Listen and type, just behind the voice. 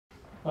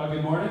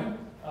Good morning.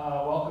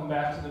 Welcome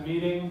back to the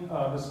meeting.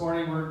 This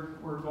morning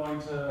we're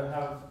going to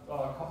have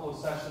a couple of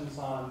sessions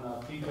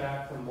on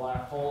feedback from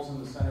black holes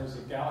in the centers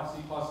of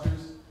galaxy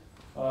clusters.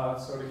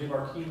 So to give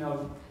our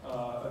keynote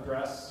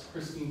address,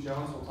 Christine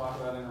Jones will talk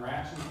about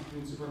interactions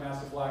between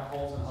supermassive black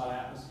holes and hot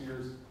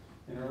atmospheres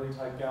in early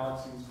type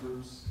galaxies,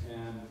 groups,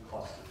 and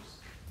clusters.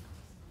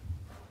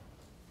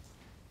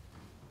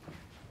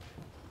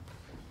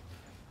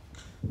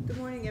 Good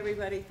morning,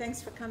 everybody.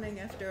 Thanks for coming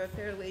after a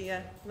fairly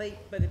late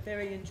but a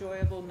very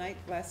enjoyable night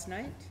last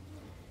night.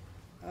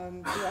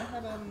 Do I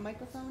have a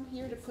microphone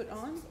here to put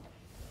on?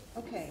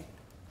 Okay.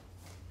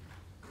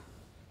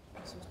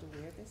 I'm supposed to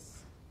wear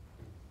this?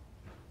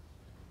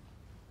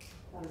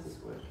 How does this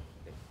work?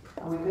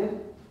 Are we good?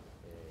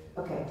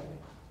 Okay.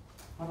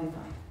 I'll be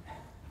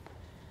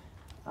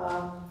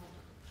fine.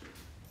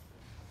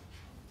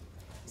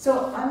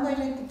 So I'm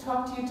going to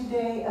talk to you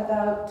today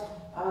about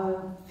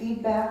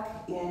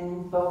feedback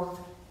in both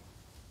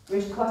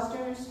rich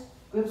clusters,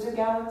 groups of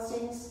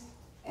galaxies,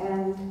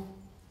 and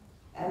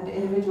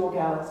individual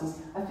galaxies.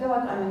 I feel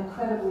like I'm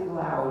incredibly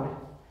loud.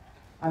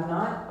 I'm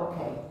not?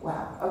 Okay,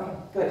 wow. Okay,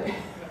 good.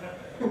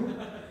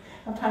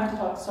 I'm trying to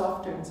talk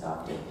softer and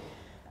softer.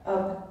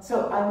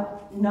 So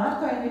I'm not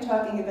going to be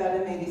talking about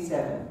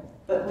M87,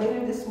 but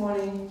later this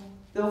morning,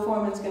 Bill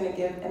Foreman's going to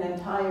give an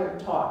entire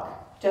talk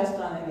just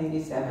on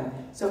M87.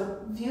 So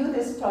view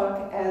this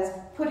talk as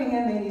putting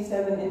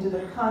M87 into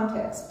the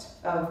context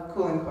of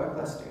cooling core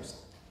clusters.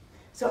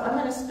 So I'm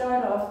going to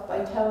start off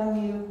by telling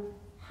you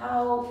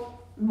how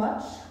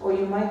much, or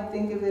you might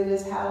think of it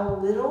as how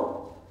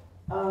little,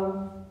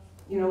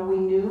 we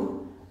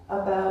knew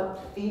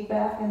about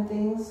feedback and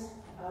things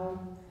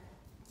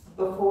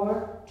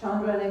before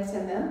Chandra and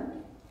XMM.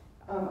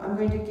 I'm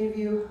going to give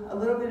you a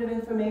little bit of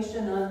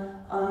information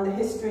on the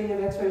history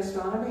of X-ray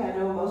astronomy. I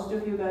know most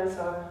of you guys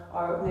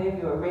many of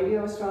you are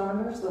radio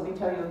astronomers. Let me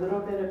tell you a little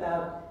bit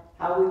about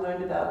how we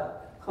learned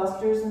about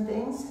clusters and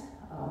things.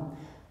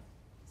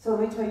 So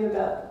let me tell you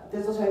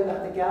this will tell you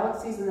about the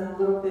galaxies and then a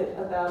little bit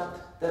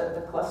about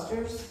the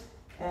clusters.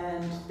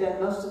 And then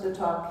most of the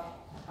talk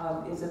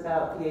is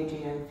about the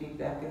AGN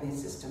feedback in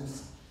these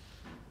systems.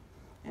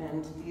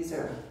 And these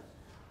are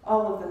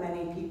all of the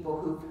many people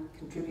who've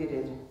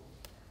contributed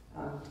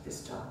to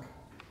this talk.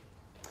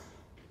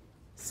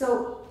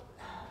 So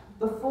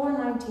before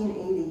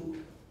 1980,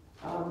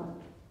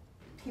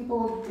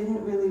 people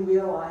didn't really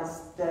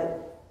realize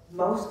that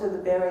most of the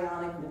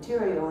baryonic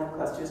material in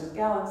clusters of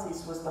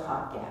galaxies was the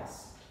hot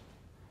gas.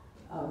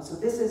 So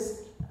this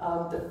is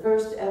the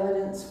first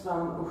evidence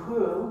from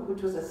Uhuru,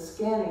 which was a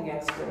scanning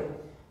X-ray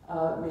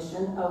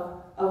mission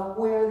of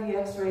where the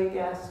X-ray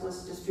gas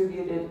was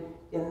distributed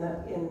in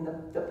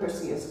the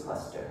Perseus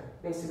cluster,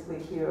 basically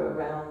here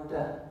around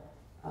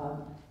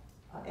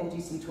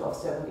NGC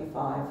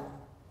 1275.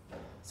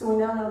 So we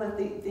now know that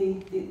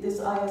this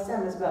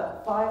ISM is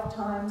about 5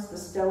 times the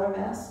stellar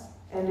mass,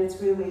 and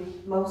it's really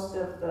most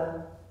of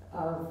the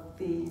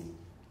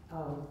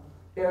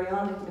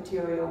baryonic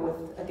material,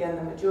 with, again,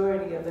 the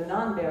majority of the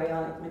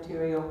non-baryonic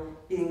material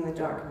being the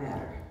dark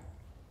matter.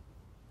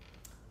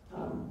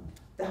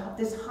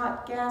 This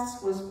hot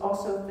gas was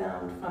also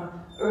found from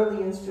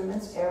early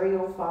instruments,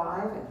 Ariel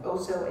 5 and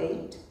OSO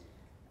 8,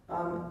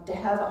 to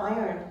have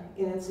iron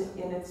in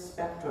its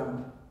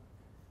spectrum.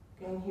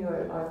 Okay,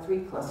 here are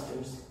 3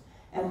 clusters.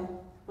 And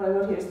what I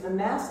wrote here is the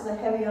mass of the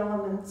heavy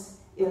elements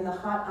in the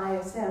hot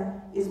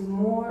ISM is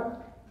more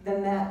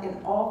than that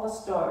in all the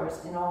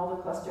stars in all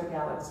the cluster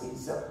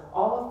galaxies. So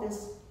all of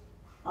this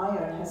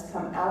iron has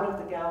come out of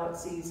the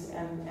galaxies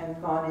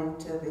and gone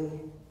into the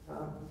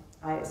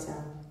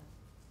ISM.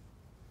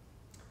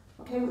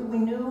 Okay, we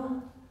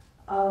knew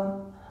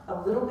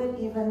a little bit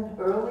even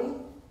early,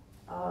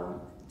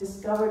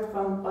 discovered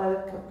by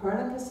the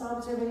Copernicus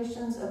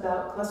observations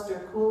about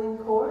cluster cooling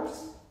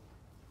cores.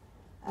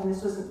 And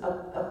this was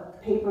a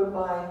paper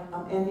by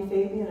Andy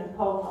Fabian and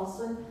Paul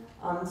Nelson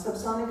on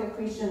subsonic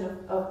accretion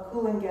of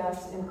cooling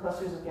gas in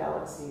clusters of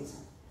galaxies.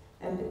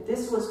 And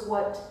this was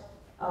what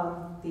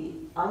the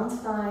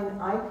Einstein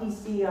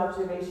IPC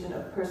observation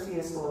of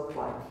Perseus looked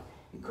like.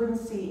 You couldn't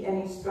see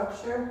any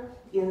structure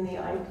in the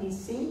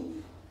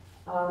IPC,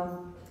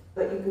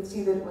 but you could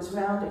see that it was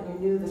round, and you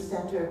knew the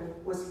center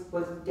was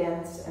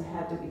dense and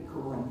had to be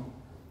cooling.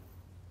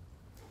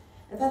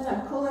 At that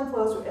time, cooling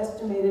flows were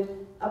estimated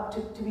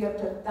to be up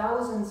to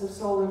thousands of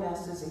solar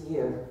masses a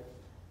year.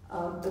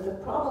 But the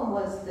problem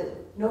was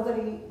that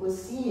nobody was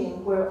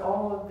seeing where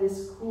all of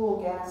this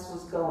cool gas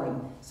was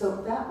going. So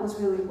that was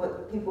really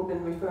what people have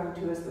been referring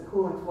to as the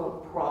cooling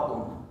flow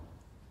problem.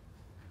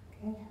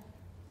 Okay.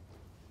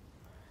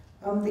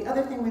 The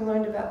other thing we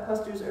learned about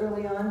clusters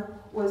early on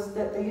was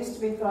that they used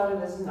to be thought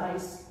of as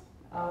nice,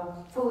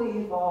 fully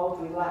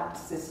evolved,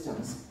 relaxed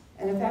systems.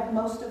 And in fact,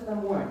 most of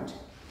them weren't.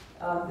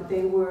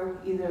 They were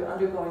either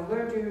undergoing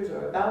mergers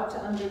or about to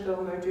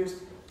undergo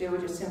mergers. They were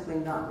just simply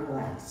not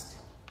relaxed.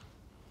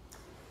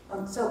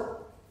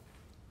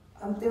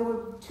 There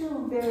were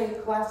 2 very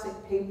classic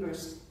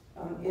papers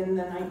in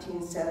the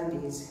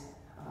 1970s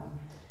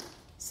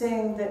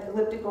saying that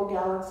elliptical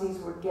galaxies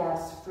were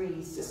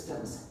gas-free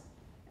systems.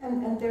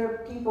 And there are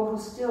people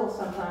who still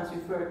sometimes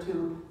refer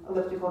to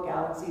elliptical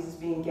galaxies as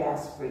being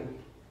gas-free.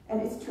 And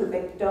it's true,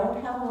 they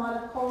don't have a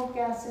lot of cold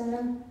gas in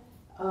them,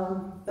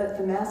 but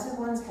the massive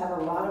ones have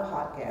a lot of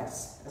hot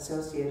gas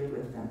associated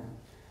with them.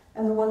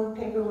 And the one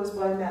paper was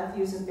by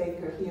Matthews and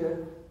Baker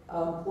here,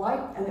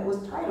 and it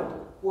was titled,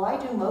 "Why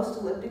do most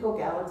elliptical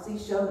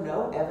galaxies show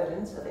no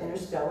evidence of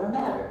interstellar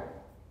matter?"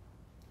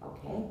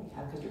 Okay,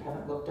 because you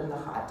haven't looked in the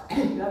hot,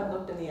 you haven't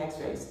looked in the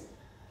X-rays.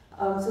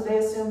 So they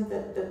assumed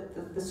that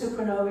the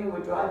supernovae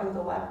were driving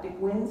galactic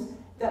winds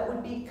that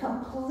would be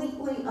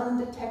completely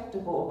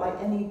undetectable by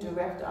any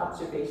direct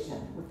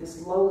observation with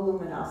this low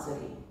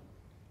luminosity.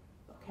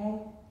 Okay?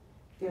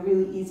 They're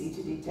really easy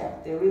to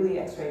detect. They're really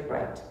X-ray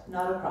bright.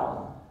 Not a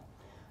problem.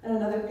 And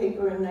another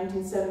paper in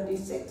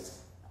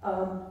 1976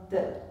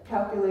 that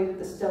calculated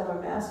the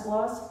stellar mass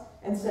loss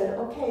and said,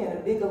 okay, in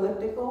a big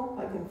elliptical,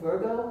 like in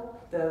Virgo,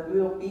 the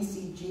real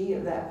BCG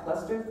of that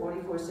cluster,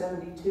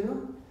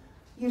 4472,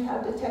 you'd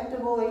have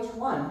detectable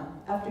H1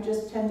 after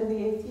just 10 to the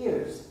 8th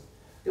years.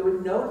 There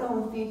was no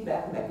known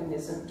feedback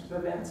mechanism to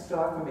prevent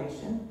star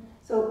formation.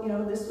 So,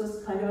 this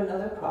was kind of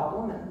another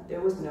problem, and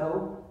there was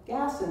no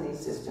gas in these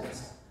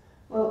systems.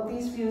 Well,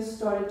 these views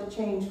started to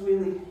change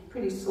really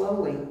pretty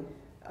slowly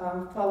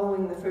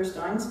following the first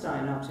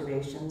Einstein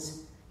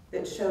observations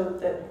that showed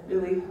that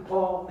really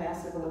all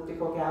massive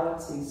elliptical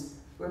galaxies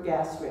were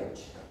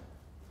gas-rich.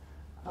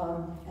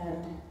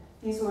 And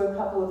these were a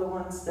couple of the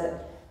ones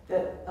that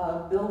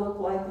Bill looked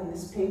like in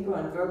this paper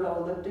on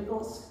Virgo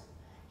ellipticals.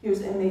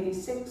 Here's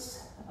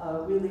M86,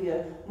 really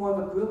more of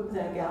a group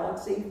than a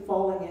galaxy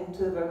falling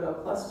into the Virgo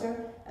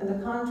cluster, and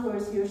the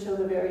contours here show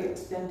the very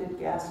extended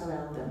gas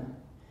around them.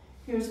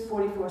 Here's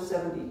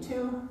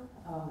 4472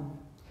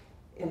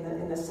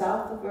 in the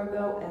south of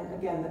Virgo, and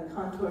again, the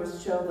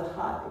contours show the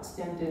hot,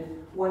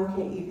 extended 1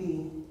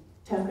 keV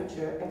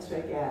temperature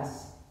X-ray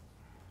gas.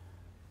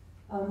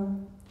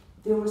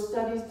 There were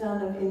studies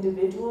done of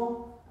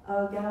individual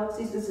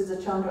galaxies. This is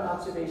a Chandra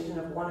observation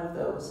of one of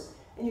those.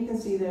 And you can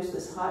see there's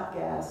this hot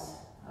gas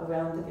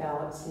around the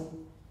galaxy,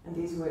 and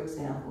these were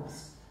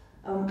examples.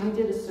 We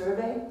did a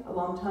survey a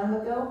long time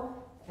ago,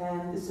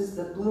 and this is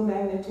the blue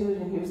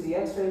magnitude, and here's the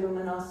X-ray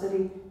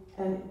luminosity,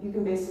 and you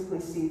can basically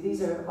see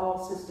these are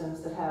all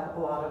systems that have a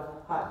lot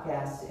of hot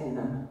gas in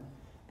them.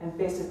 And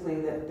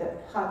basically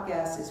that hot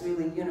gas is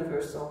really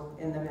universal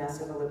in the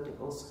massive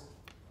ellipticals.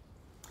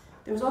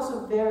 There was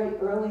also very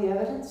early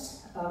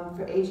evidence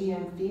for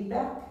AGN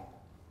feedback.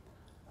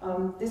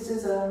 This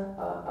is a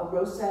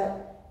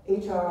Rosat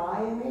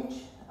HRI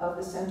image of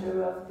the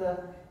center of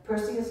the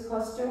Perseus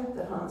cluster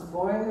that Hans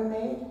Bohringer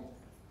made.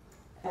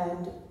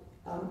 And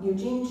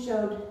Eugene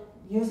showed,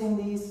 using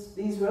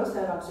these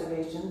Rosat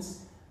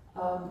observations,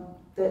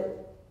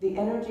 that the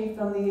energy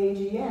from the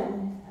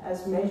AGN,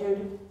 as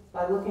measured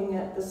by looking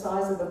at the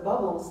size of the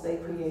bubbles they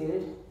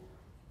created,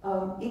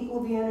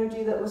 equaled the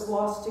energy that was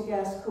lost to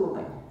gas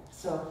cooling.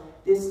 So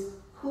this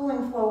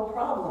cooling flow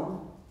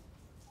problem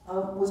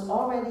was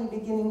already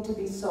beginning to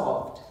be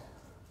solved.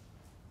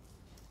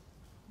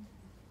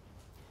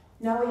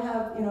 Now we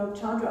have,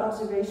 Chandra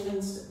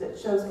observations that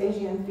shows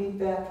AGN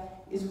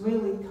feedback is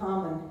really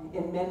common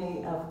in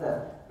many of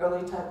the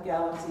early type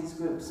galaxies,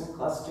 groups, and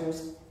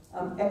clusters.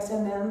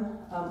 XMM,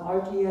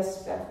 RGS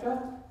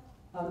spectra,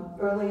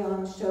 early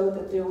on showed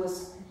that there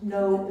was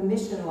no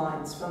emission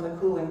lines from the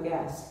cooling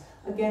gas.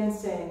 Again,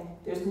 saying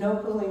there's no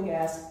cooling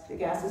gas, the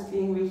gas is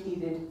being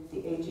reheated, the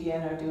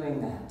AGN are doing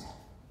that.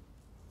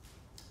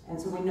 And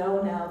so we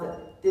know now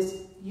that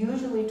this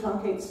usually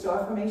truncates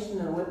star formation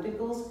in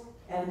ellipticals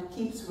and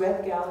keeps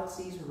red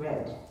galaxies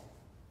red.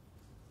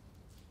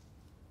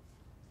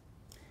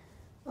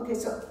 Okay,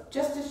 so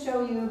just to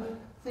show you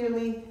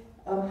clearly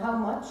how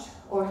much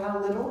or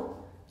how little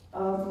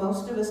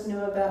most of us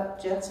knew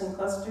about jets and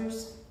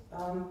clusters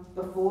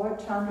before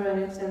Chandra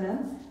and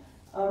XMM.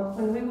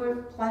 When we were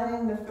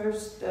planning the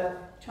first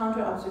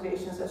Chandra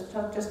observations, I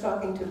was just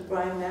talking to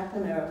Brian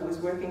McNamara, who was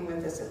working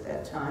with us at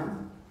that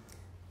time.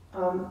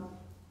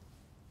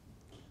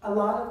 A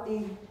lot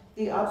of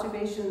the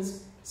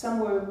observations, some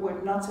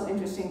were not so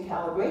interesting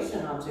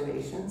calibration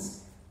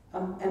observations,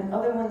 and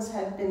other ones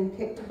had been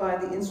picked by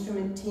the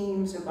instrument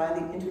teams or by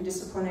the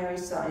interdisciplinary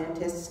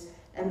scientists,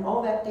 and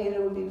all that data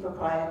would be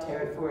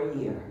proprietary for a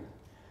year.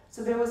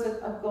 So there was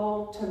a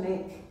goal to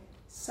make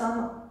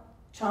some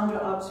Chandra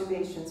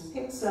observations,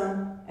 pick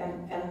some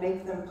and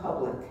make them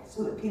public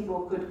so that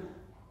people could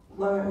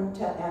learn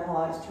to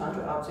analyze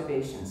Chandra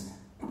observations.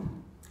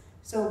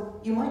 So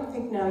you might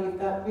think now you've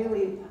got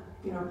really,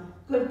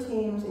 good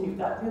teams and you've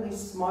got really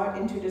smart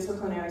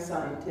interdisciplinary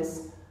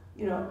scientists.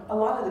 A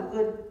lot of the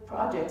good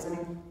projects,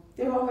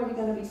 they're already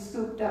going to be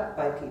scooped up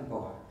by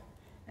people.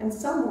 And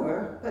some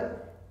were,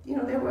 but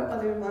there were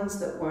other ones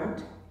that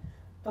weren't.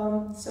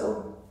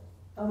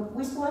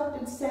 We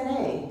selected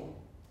SEN-A,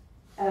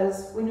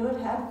 as we knew it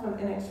had from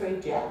an X-ray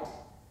jet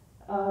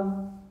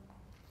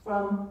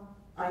from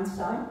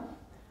Einstein.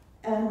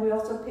 And we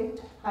also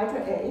picked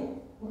Hydra A,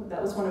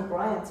 that was one of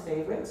Brian's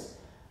favorites,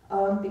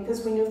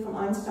 because we knew from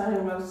Einstein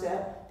and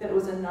Rosette that it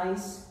was a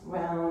nice,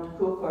 round,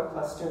 cool core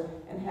cluster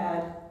and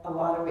had a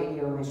lot of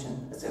radio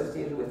emission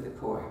associated with the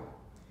core.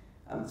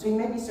 So you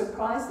may be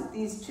surprised that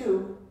these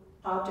two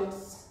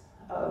objects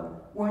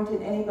weren't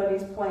in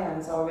anybody's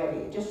plans already.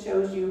 It just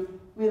shows you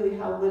really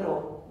how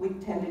little we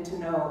tended to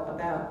know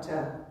about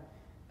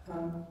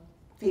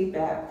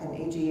feedback and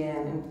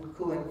AGN and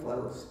cooling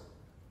flows.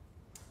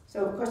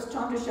 So of course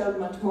Chandra showed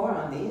much more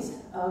on these.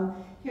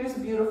 Here's a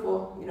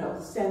beautiful,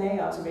 Sen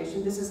A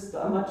observation. This is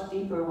a much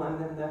deeper one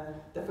than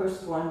the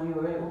first one we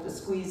were able to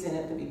squeeze in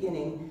at the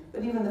beginning.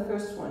 But even the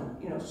first one,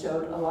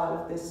 showed a lot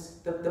of this,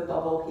 the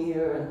bubble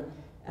here,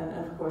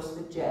 and of course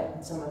the jet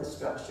and some of the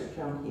structure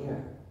shown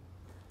here.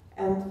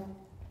 And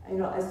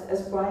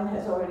as Brian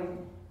has already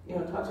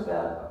talked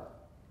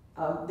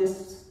about,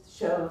 this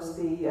shows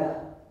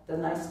the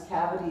nice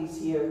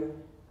cavities here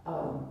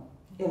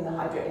in the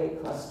Hydra A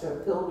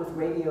cluster filled with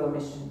radio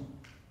emission.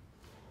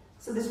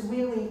 So this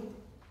really,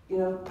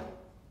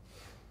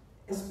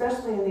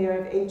 especially in the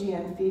area of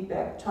AGN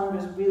feedback,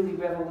 Chandra's really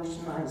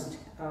revolutionized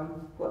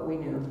what we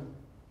knew.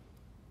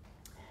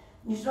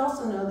 You should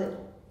also know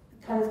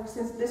that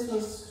since this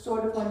was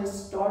sort of when this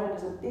started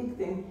as a big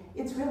thing,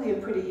 it's really a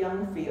pretty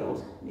young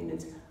field. I mean,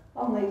 it's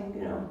only,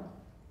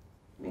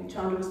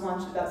 Chandra was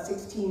launched about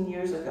 16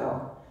 years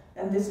ago,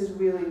 and this is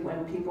really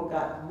when people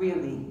got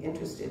really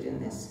interested in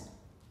this.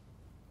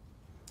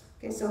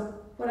 Okay, so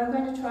what I'm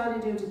going to try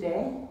to do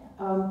today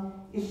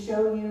is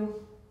show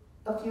you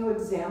a few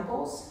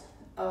examples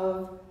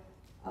of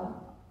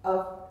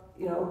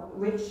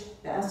rich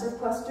massive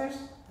clusters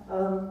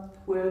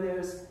where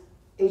there's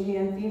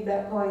AGN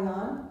feedback going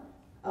on.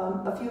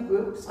 A few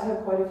groups. I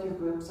have quite a few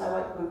groups. I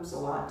like groups a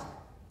lot.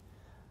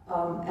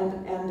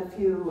 And a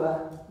few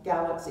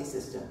galaxy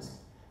systems.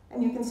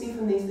 And you can see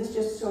from these, this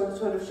just sort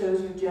of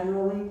shows you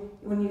generally,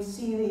 when you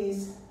see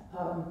these,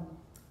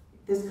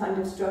 this kind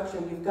of structure,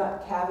 you've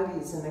got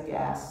cavities in the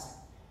gas.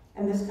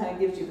 And this kind of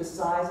gives you the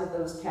size of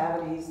those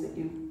cavities, that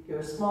here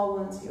are small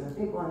ones, here are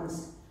big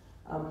ones,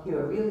 here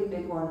are really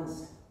big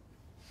ones,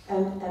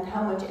 and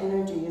how much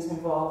energy is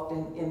involved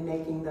in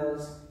making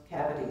those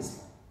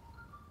cavities.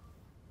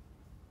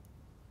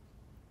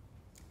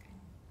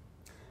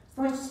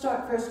 So I'm going to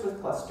start first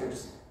with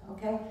clusters,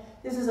 okay?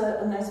 This is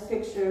a nice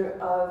picture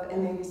of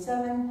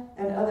M87,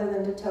 and other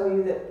than to tell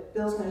you that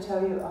Bill's going to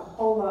tell you a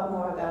whole lot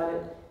more about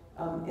it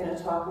in a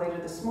talk later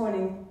this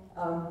morning,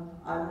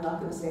 I'm not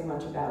going to say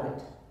much about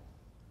it.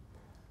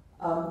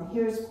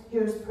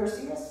 Here's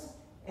Perseus,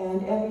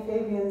 and Andy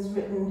Fabian's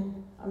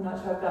written, I'm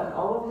not sure I've gotten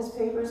all of his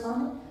papers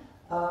on it,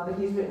 but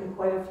he's written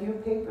quite a few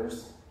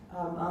papers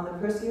on the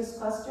Perseus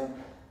cluster.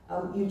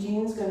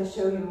 Eugene's going to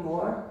show you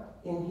more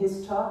in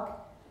his talk.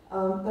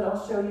 But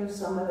I'll show you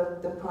some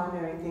of the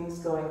primary things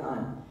going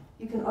on.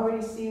 You can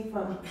already see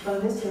from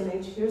this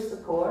image, here's the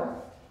core.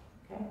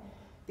 Okay?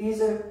 These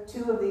are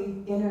two of the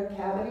inner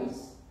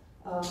cavities.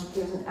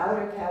 There's an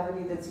outer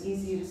cavity that's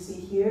easy to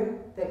see here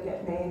that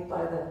get made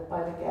by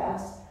the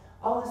gas.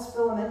 All this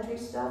filamentary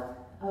stuff,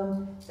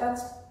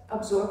 that's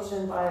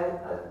absorption by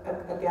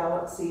a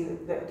galaxy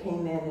that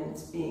came in and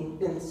it's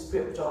been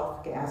stripped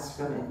off gas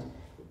from it.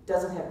 It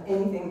doesn't have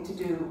anything to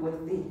do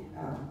with the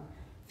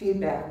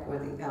feedback or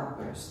the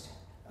outburst.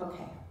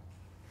 Okay.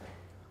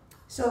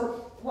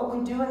 So what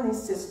we do in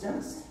these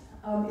systems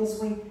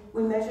is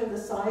we measure the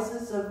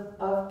sizes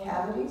of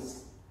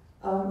cavities.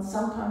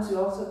 Sometimes we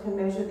also can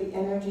measure the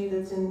energy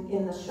that's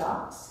in the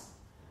shocks.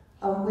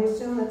 We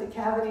assume that the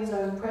cavities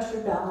are in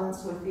pressure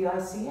balance with the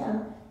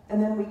ICM,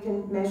 and then we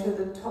can measure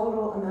the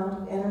total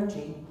amount of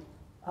energy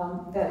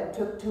that it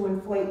took to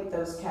inflate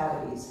those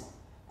cavities.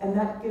 And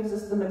that gives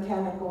us the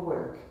mechanical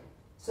work.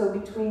 So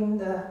between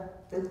the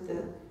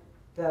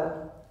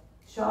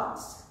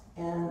shocks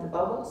and the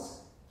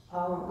bubbles,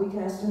 we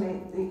can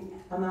estimate the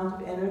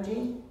amount of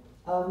energy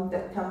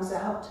that comes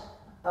out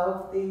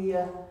of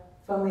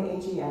from the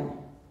AGN.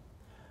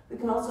 We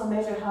can also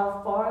measure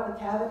how far the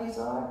cavities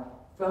are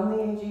from the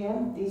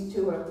AGN. These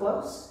two are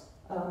close.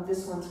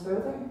 This one's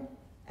further,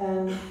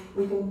 and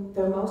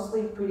they're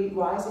mostly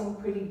rising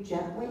pretty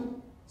gently.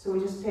 So we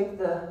just take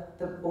the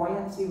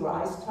buoyancy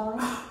rise time,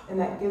 and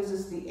that gives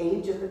us the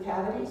age of the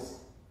cavities.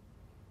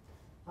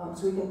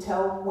 So we can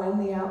tell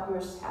when the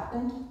outburst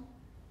happened,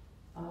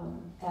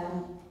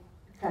 and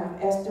kind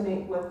of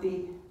estimate what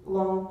the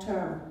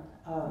long-term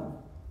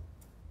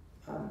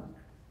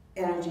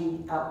energy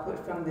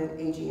output from the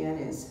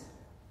AGN is.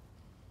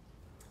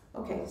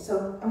 Okay,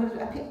 so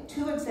I picked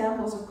two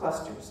examples of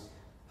clusters.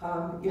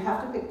 You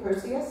have to pick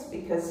Perseus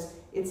because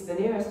it's the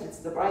nearest, it's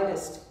the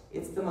brightest,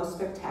 it's the most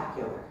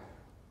spectacular.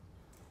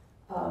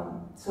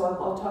 So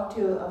I'll talk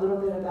to you a little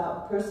bit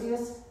about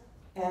Perseus,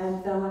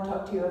 and then I'm going to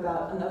talk to you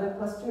about another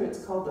cluster.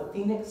 It's called the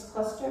Phoenix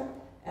cluster,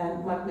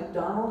 and Mike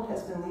McDonald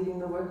has been leading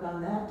the work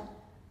on that.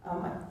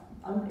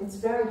 It's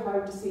very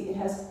hard to see. It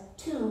has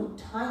two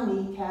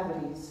tiny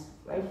cavities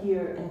right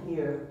here and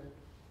here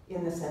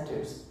in the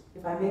centers.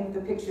 If I make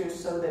the pictures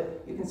so that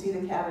you can see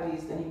the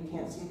cavities, then you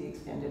can't see the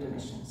extended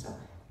emission. So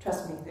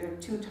trust me, there are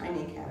two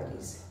tiny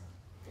cavities.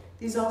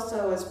 These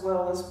also, as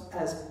well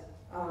as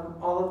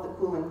all of the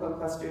cooling core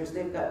clusters,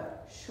 they've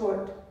got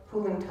short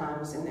cooling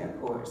times in their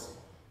cores.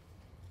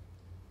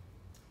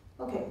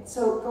 Okay,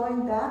 so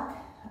going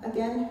back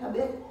again a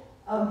bit,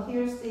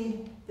 here's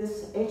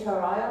this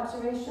HRI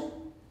observation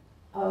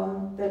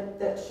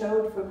that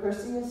showed for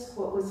Perseus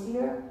what was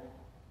here,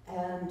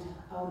 and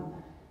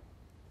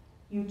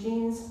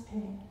Eugene's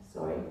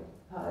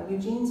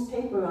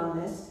paper on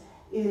this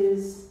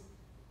is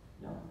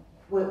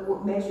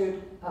what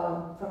measured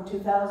from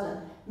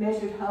 2000,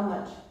 measured how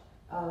much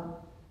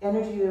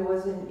energy there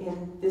was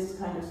in this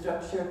kind of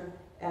structure,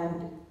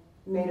 and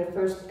made a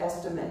first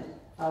estimate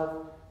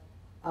of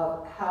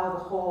how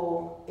the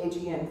whole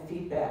AGN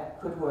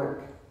feedback could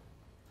work.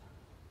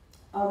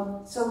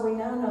 So we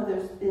now know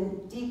there's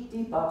been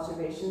deep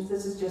observations.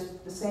 This is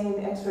just the same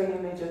X-ray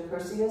image of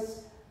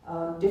Perseus,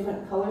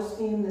 different color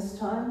scheme this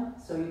time.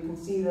 So you can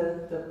see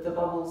the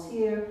bubbles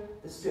here,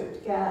 the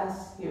stripped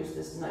gas. Here's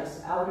this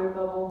nice outer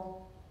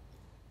bubble.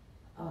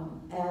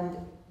 And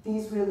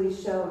these really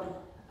showed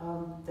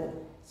that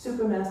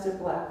supermassive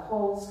black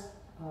holes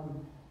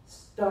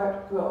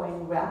start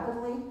growing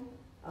rapidly.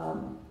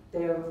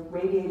 They're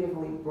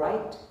radiatively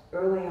bright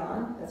early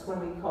on. That's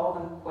when we call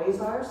them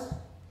quasars.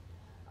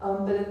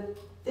 But at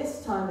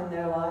this time in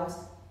their lives,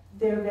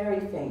 they're very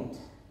faint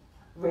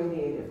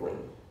radiatively,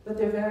 but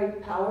they're very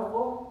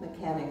powerful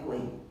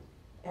mechanically.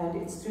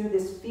 And it's through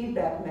this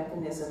feedback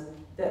mechanism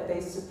that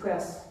they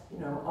suppress,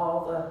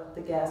 all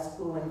the gas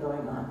cooling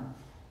going on.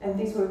 And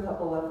these were a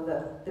couple of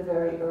the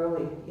very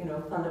early,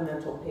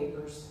 fundamental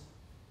papers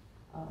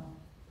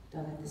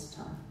done at this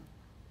time.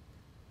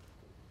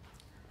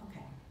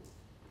 Okay.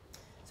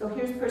 So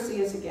here's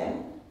Perseus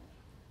again.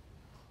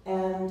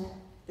 And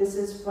this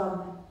is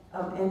from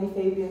Andy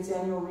Fabian's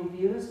annual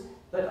reviews,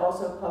 but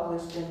also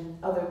published in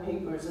other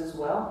papers as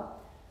well.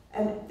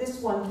 And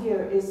this one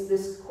here is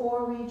this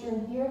core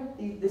region here,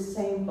 this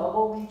same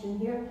bubble region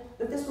here,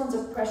 but this one's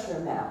a pressure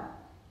map.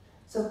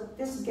 So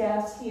this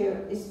gas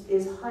here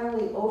is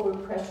highly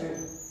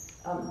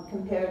overpressured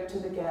compared to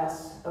the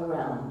gas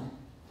around.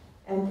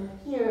 And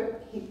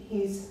here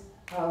he's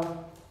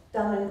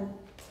done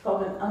it's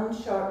called an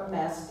unsharp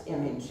masked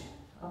image.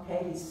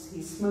 Okay,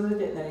 he's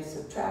smoothed it and then he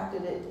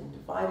subtracted it and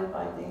divided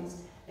by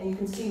things. And you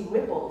can see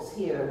ripples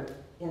here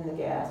in the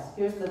gas.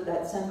 Here's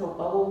that central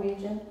bubble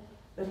region,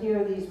 but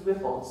here are these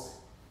ripples,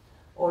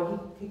 or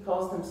he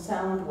calls them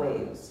sound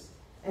waves.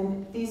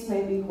 And these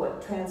may be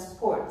what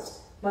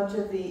transports much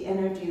of the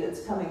energy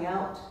that's coming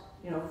out,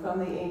 from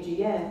the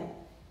AGN,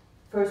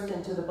 first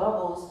into the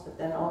bubbles, but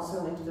then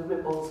also into the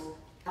ripples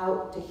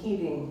out to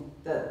heating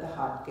the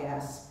hot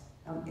gas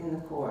in the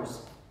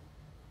cores.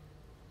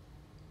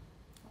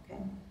 Okay.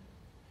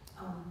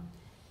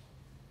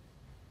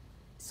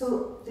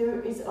 So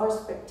there is our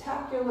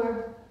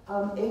spectacular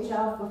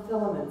H-alpha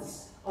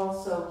filaments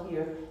also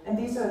here, and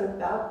these are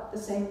about the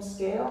same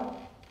scale.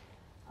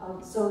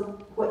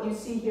 So what you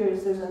see here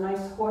is there's a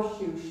nice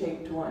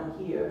horseshoe-shaped one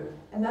here,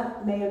 and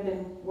that may have been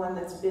one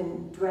that's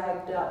been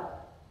dragged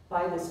up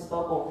by this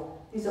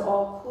bubble. These are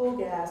all cool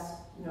gas,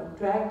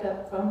 dragged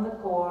up from the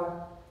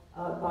core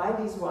by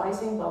these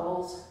rising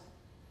bubbles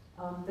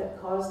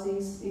that cause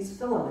these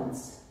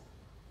filaments.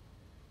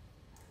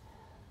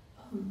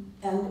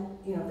 And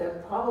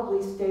they're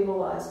probably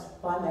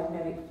stabilized by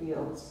magnetic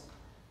fields.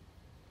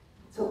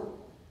 So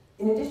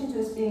in addition to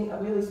this being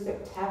a really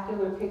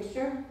spectacular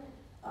picture,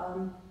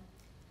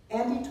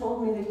 Andy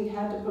told me that he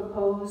had to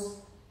propose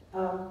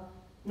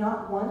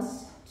not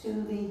once to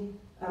the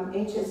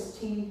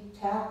HST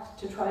TAC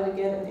to try to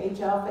get an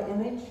H-alpha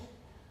image,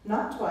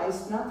 not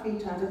twice, not 3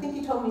 times. I think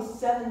he told me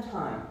 7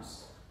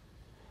 times.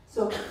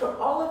 So for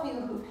all of you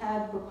who've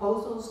had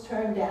proposals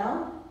turned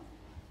down,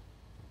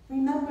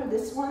 remember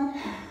this one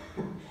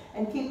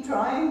and keep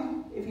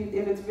trying. If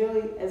it's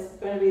really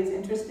going to be as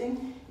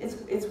interesting,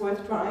 it's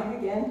worth trying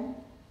again.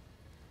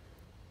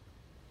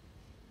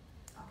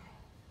 Okay.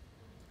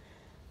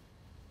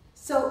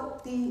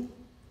 So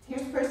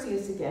here's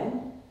Perseus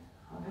again.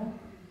 Okay.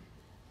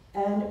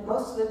 And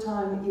most of the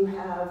time you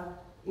have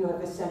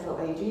this central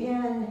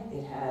AGN.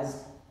 It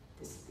has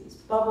these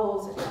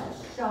bubbles. It has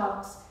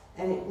shocks,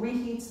 and it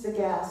reheats the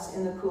gas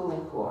in the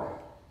cooling core.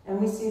 And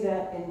we see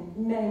that in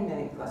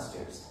many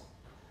clusters.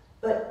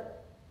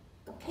 But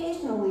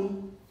occasionally,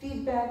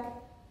 feedback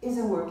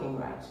isn't working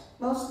right.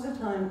 Most of the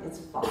time, it's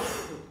fine.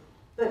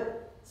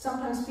 But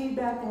sometimes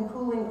feedback and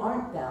cooling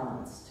aren't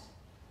balanced.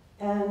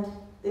 And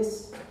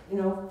this,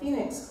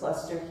 Phoenix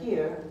cluster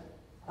here,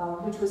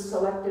 which was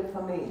selected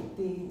from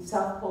the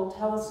South Pole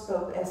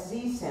Telescope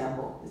SZ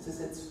sample, this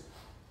is its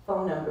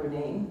phone number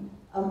name,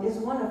 is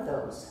one of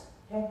those.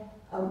 Okay?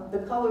 The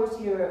colors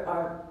here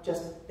are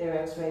just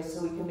their X-rays,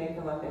 so we can make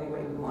them up any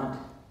way we want.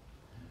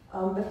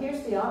 But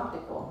here's the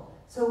optical.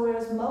 So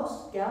whereas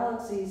most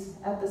galaxies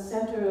at the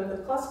center of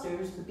the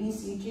clusters, the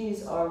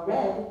BCGs, are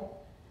red,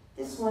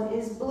 this one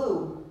is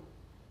blue.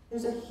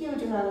 There's a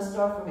huge amount of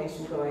star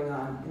formation going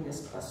on in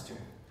this cluster.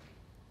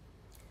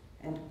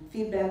 And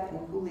feedback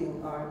and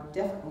cooling are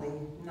definitely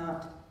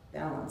not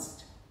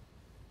balanced.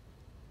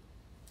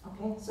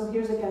 Okay, so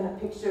here's again a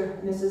picture,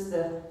 and this is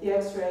the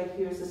X-ray.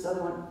 Here's this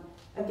other one.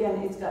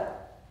 Again, it's got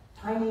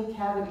tiny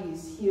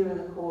cavities here in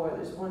the core.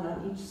 There's one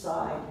on each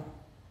side.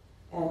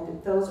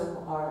 And those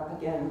are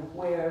again,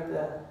 where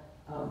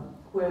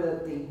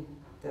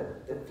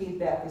the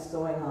feedback is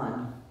going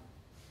on.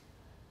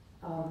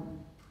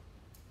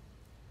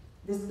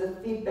 The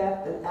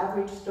feedback, the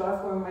average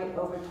star form rate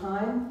over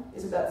time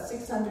is about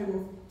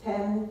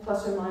 610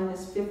 plus or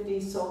minus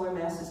 50 solar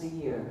masses a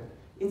year.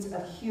 It's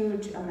a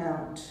huge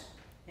amount.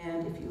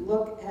 And if you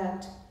look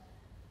at,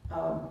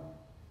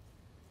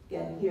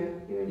 again,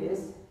 here it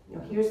is. You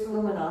know, here's the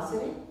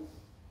luminosity.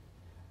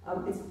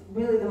 It's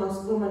really the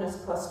most luminous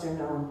cluster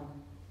known.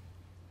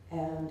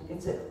 And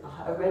it's at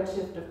a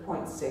redshift of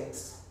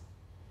 0.6.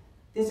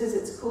 This is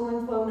its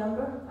cooling flow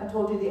number. I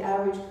told you the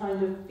average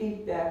kind of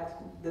feedback,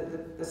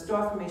 the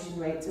star formation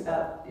rate's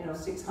about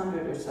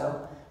 600 or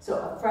so. So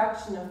a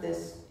fraction of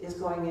this is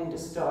going into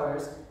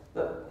stars,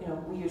 but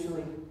we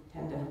usually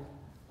tend to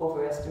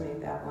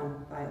overestimate that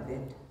one by a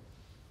bit.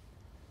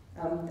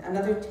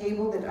 Another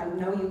table that I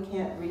know you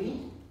can't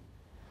read.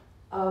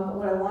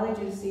 What I wanted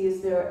you to see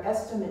is there are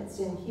estimates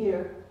in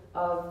here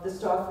of the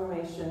star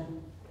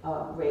formation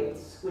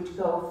rates, which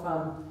go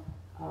from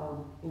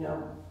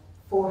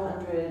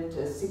 400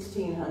 to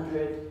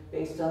 1600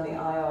 based on the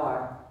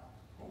IR.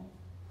 Okay?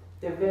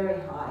 They're very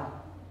high.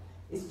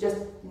 It's just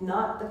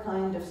not the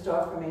kind of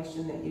star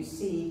formation that you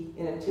see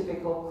in a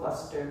typical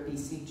cluster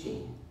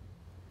BCG.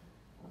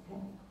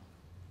 Okay?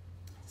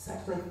 It's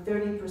actually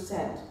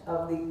 30%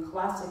 of the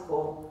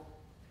classical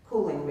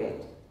cooling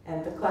rate.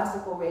 And the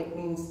classical rate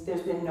means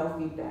there's been no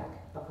feedback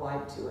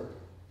applied to it.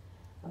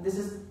 This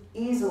is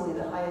easily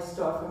the highest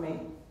star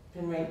formation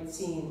rate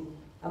seen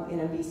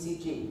in a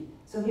BCG.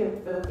 So here,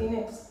 for the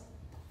Phoenix,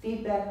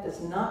 feedback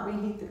does not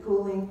reheat the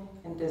cooling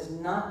and does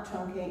not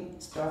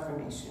truncate star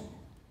formation.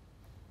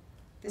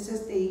 This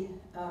is the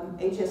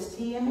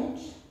HST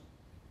image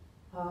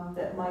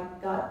that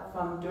Mike got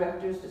from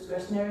Director's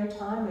Discretionary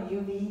Time, a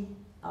UV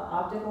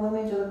optical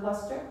image of the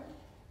cluster.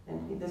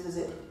 And this is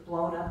it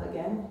blown up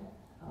again.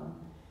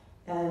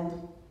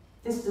 And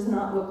this does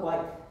not look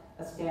like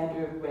a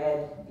standard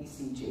red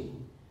BCG.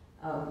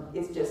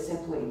 It just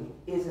simply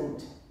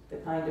isn't the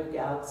kind of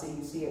galaxy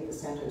you see at the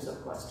centers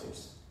of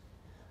clusters.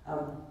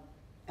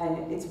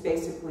 And it's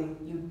basically,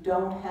 you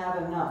don't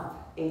have enough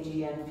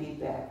AGN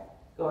feedback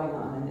going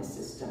on in this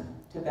system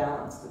to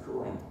balance the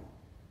cooling.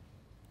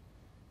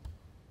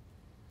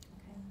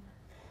 Okay.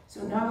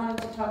 So now I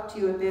wanted to talk to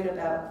you a bit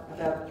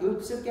about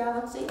groups of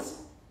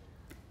galaxies.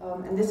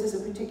 And this is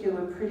a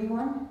particular pretty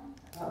one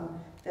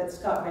that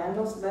Scott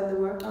Randall's led the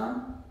work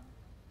on.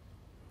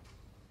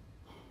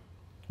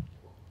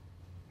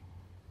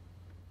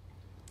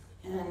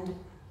 And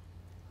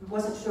I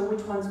wasn't sure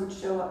which ones would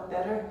show up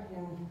better,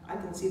 and I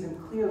can see them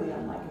clearly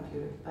on my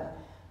computer. But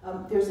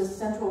there's a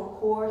central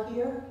core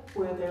here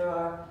where there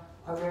are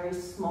very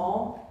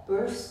small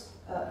bursts,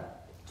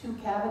 2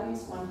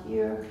 cavities, one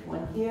here,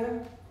 one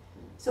here.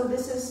 So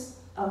this is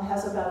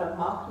has about a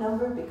Mach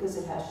number because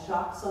it has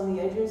shocks on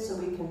the edges, so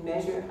we can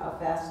measure how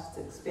fast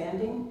it's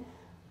expanding,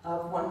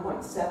 of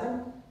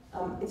 1.7.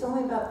 It's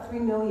only about 3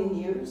 million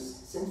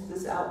years since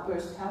this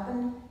outburst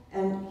happened,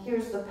 and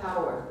here's the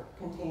power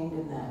contained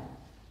in that.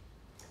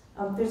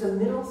 There's a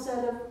middle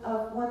set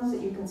of ones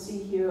that you can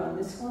see here on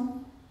this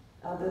one.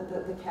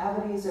 The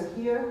cavities are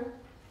here.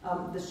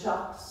 The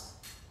shocks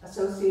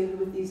associated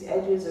with these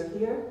edges are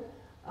here.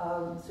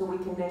 So we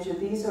can measure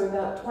these are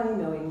about 20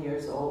 million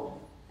years old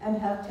and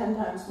have 10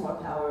 times more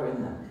power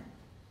in them.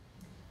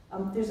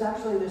 There's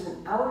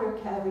an outer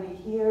cavity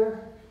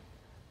here,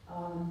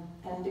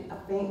 and a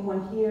faint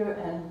one here,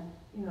 and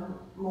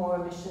more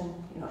emission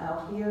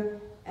out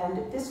here.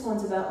 And this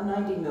one's about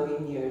 90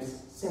 million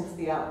years since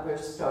the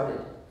outburst started,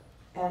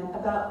 and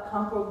about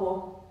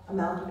comparable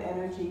amount of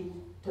energy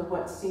to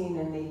what's seen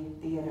in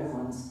the inner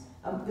ones.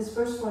 This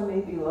first one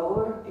may be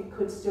lower. It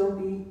could still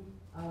be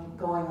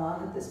going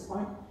on at this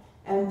point.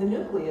 And the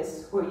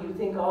nucleus, where you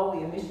think all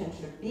the emission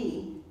should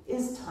be,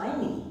 is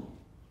tiny.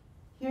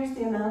 Here's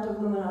the amount of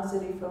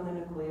luminosity from the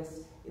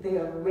nucleus. They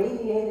are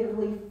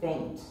radiatively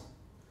faint.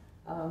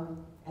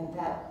 And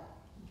that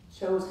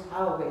shows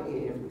how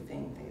radiatively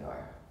faint they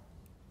are.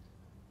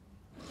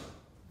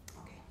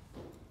 Okay.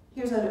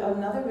 Here's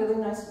another really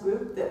nice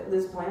group that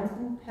Liz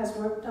Blanton has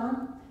worked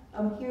on.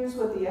 Here's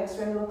what the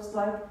X-ray looks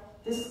like.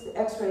 This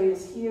X-ray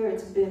is here.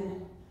 It's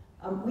been,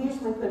 we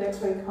usually put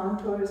X-ray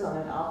contours on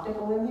an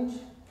optical image.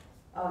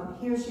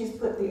 Here she's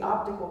put the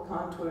optical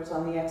contours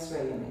on the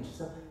X-ray image.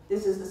 So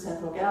this is the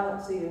central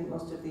galaxy, and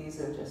most of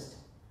these are just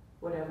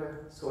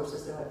whatever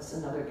sources there are. It's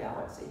another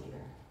galaxy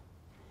here.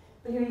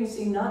 But here you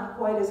see not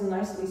quite as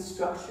nicely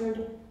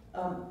structured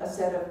a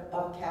set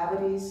of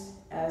cavities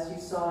as you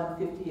saw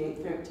in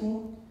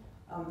 5813.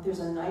 There's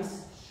a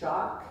nice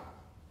shock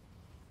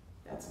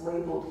that's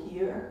labeled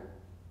here,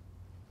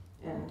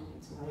 and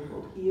it's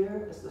labeled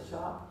here as the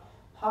shock,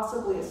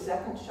 possibly a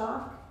second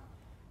shock.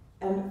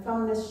 And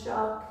from this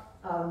shock,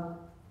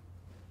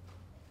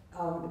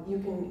 you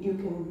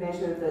can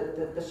measure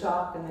the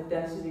shock and the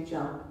density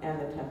jump and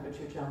the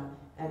temperature jump,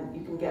 and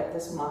you can get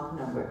this Mach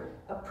number.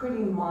 A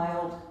pretty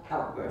mild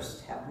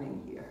outburst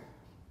happening here.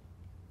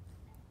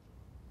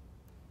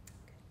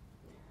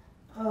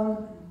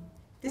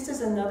 This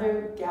is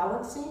another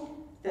galaxy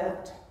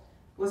that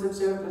was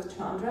observed with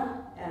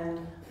Chandra, and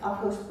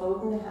Akos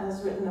Boden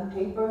has written a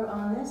paper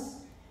on this.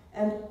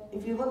 And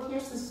if you look,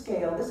 here's the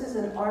scale. This is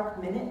an arc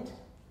minute,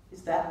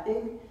 is that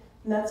big?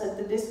 And that's at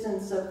the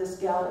distance of this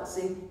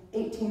galaxy,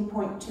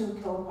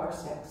 18.2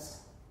 kiloparsecs.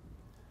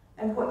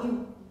 And what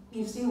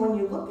you see when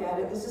you look at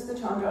it, this is the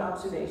Chandra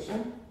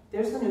observation.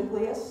 There's the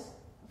nucleus,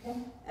 okay?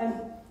 And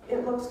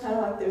it looks kind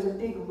of like there's a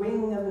big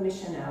ring of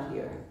emission out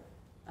here.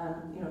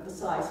 You know, the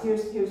size,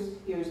 here's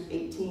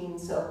 18,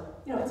 so,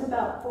 you know, it's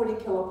about 40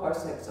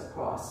 kiloparsecs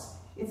across.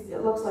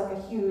 It looks like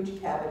a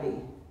huge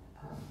cavity.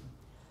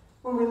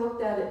 When we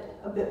looked at it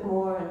a bit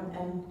more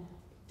and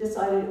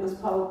decided it was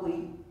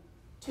probably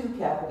two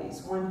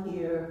cavities, one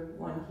here,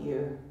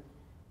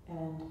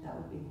 and that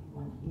would be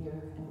one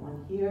here and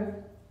one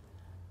here.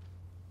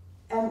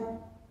 And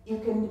you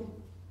can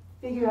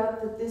figure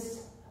out that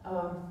this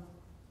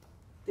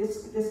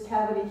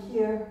cavity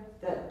here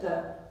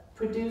that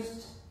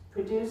produced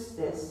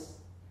this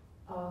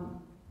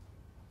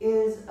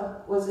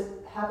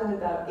happened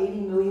about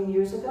 80 million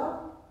years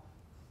ago,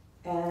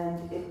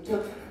 and it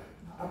took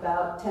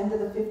about 10 to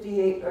the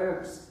 58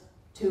 ergs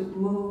to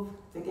move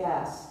the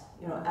gas,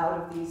 you know, out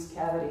of these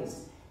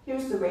cavities.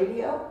 Here's the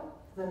radio,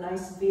 the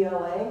nice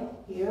VLA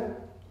here.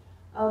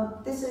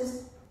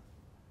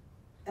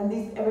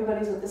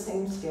 Everybody's at the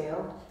same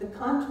scale. The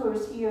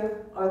contours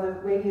here are the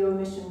radio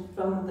emission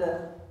from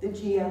the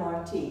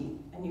GMRT,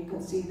 and you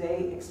can see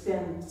they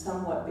extend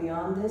somewhat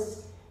beyond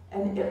this.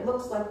 And it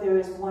looks like there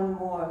is one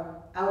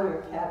more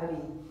outer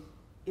cavity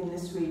in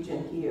this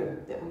region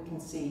here that we can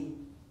see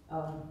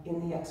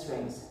in the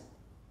X-rays.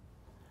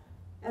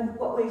 And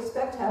what we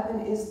expect to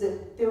happen is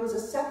that there was a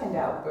second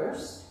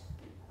outburst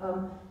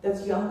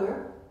that's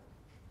younger,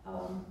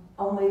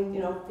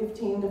 only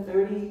 15 to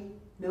 30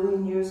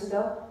 million years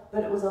ago,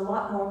 but it was a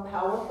lot more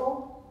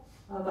powerful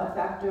by a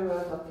factor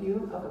of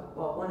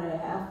well,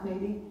 1.5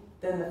 maybe,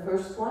 than the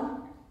first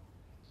one.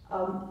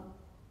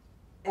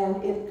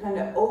 And it kind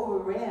of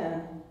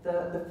overran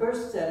the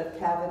first set of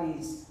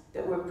cavities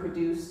that were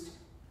produced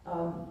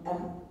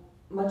and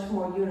much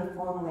more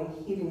uniformly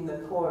heating the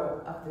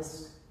core of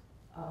this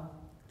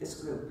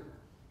group.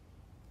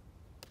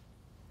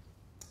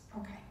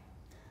 Okay,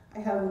 I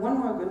have one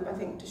more group I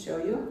think to show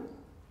you.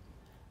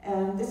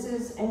 And this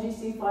is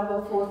NGC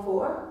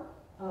 5044,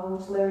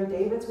 which Larry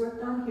David's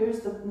worked on. Here's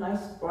the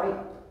nice bright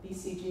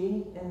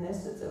BCG in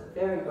this. It's a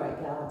very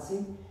bright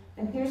galaxy.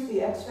 And here's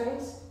the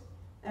X-rays.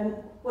 And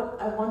what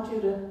I want you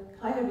to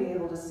kind of be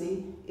able to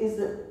see is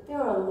that there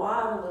are a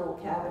lot of little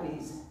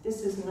cavities.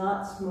 This is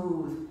not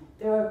smooth.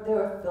 There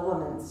are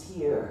filaments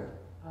here.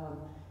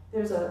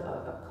 There's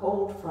a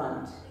cold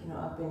front,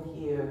 up in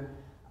here.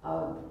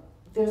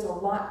 There's a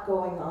lot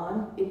going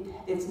on.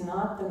 It's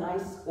not the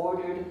nice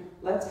ordered,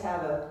 let's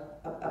have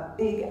a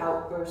big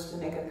outburst to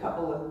make a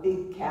couple of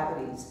big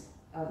cavities.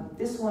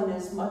 This one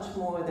is much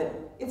more that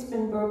it's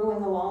been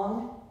burbling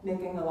along,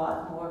 making a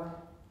lot more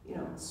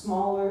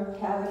smaller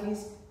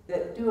cavities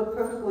that do a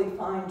perfectly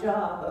fine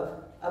job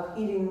of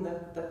heating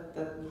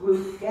the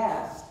group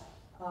gas,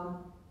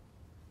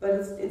 but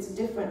it's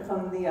different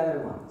from the other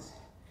ones.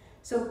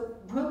 So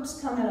groups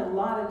come in a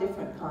lot of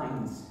different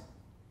kinds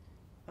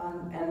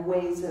and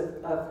ways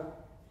of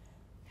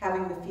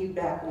having the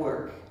feedback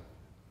work.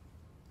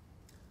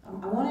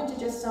 I wanted to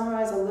just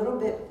summarize a little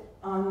bit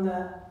on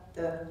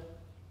the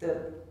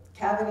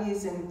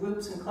cavities and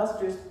groups and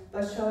clusters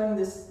by showing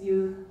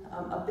you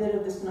a bit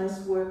of this nice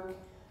work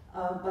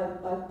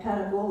by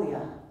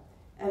Panagolia.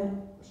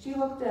 And she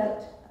looked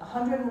at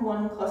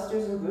 101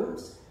 clusters and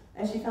groups,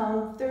 and she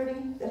found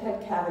 30 that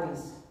had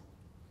cavities.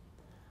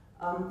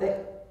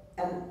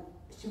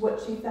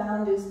 What she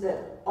found is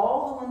that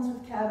all the ones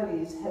with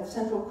cavities have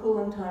central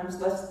cooling times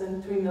less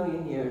than 3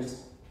 million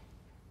years.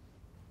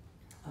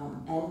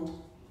 And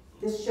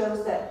this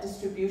shows that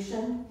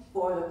distribution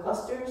for the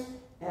clusters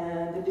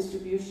and the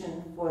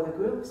distribution for the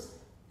groups.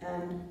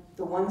 And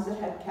the ones that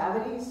had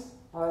cavities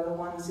are the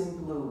ones in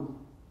blue.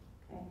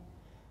 Okay?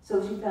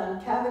 So she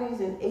found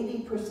cavities in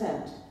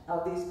 80%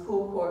 of these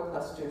cool core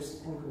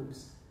clusters and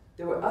groups.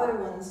 There were other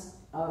ones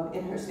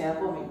in her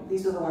sample. I mean,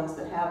 these are the ones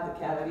that have the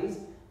cavities.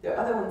 There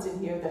are other ones in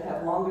here that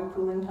have longer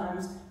cooling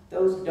times.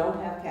 Those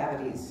don't have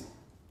cavities.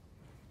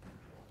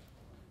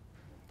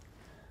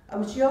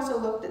 She also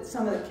looked at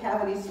some of the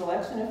cavity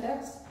selection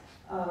effects.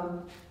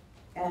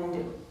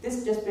 And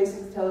this just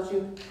basically tells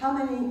you how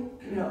many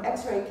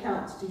X-ray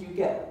counts did you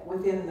get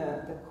within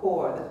the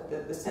core,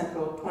 the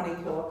central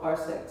 20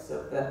 kiloparsecs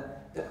of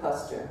the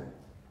cluster.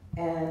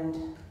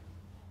 And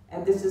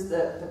this is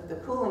the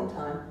cooling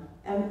time.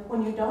 And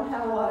when you don't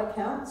have a lot of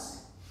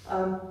counts,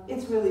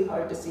 it's really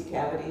hard to see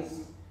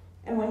cavities.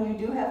 And when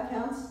you do have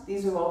counts,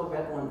 these are all the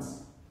red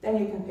ones. Then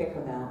you can pick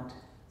them out.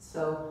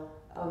 So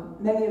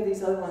many of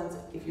these other ones,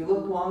 if you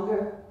look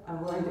longer,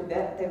 I'm willing to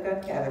bet they've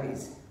got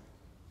cavities.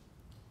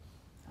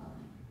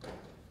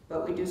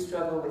 But we do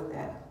struggle with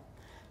that.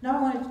 Now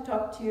I wanted to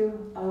talk to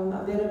you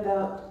a bit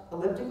about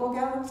elliptical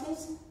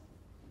galaxies.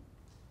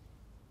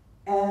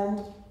 And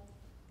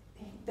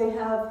they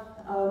have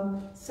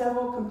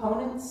several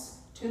components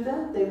to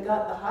them. They've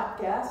got the hot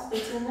gas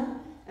that's in them,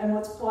 and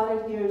what's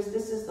plotted here is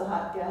this is the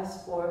hot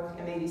gas for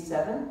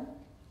M87.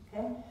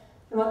 Okay?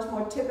 The much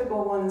more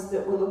typical ones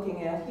that we're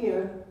looking at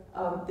here,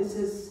 this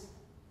is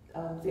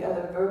the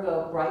other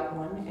Virgo bright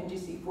one,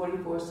 NGC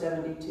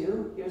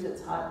 4472. Here's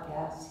its hot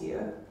gas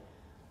here.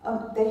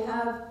 They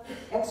have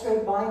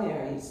X-ray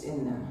binaries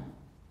in them,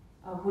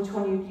 which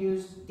when you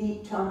use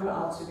deep Chandra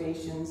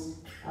observations,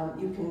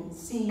 you can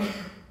see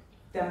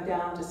them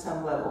down to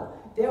some level.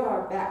 They're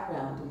our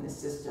background in this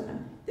system,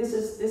 and this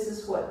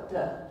is what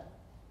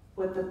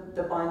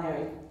the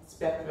binary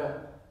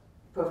spectra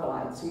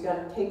provides. So you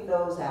got to take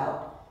those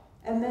out,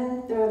 and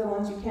then there are the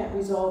ones you can't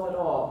resolve at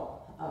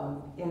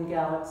all in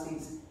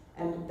galaxies,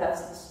 and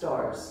that's the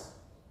stars.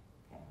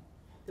 Okay.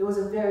 There was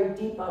a very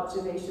deep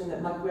observation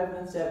that Mike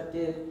Revnitzev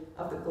did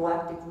of the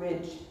galactic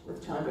ridge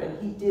with Chandra,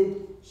 and he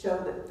did show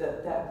that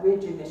that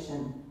ridge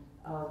emission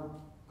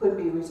could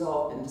be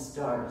resolved into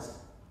stars.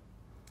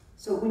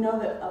 So we know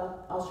that,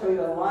 I'll show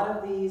you, a lot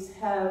of these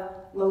have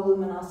low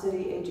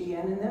luminosity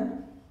AGN in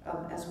them,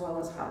 as well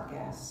as hot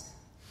gas.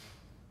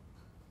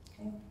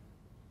 Okay.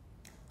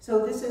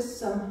 So this is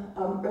some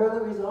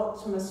early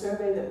results from a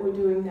survey that we're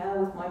doing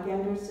now with Mike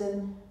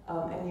Anderson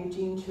and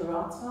Eugene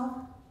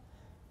Sharatsov.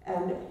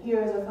 And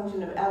here is a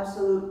function of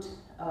absolute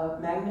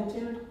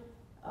magnitude.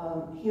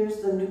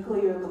 Here's the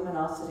nuclear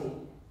luminosity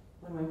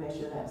when we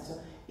measure that. So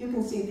you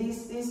can see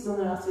these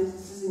luminosities,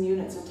 this is in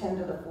units of 10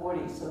 to the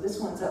 40. So this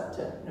one's up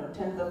to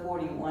 10 to the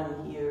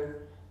 41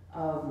 here,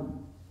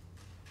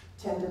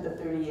 10 to the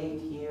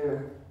 38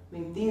 here. I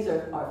mean, these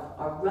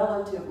are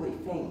relatively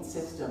faint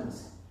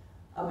systems.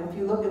 If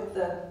you look at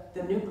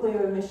the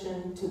nuclear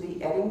emission to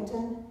the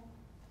Eddington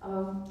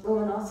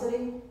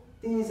luminosity,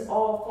 these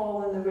all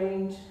fall in the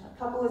range, a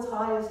couple as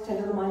high as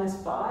 10 to the minus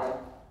 5,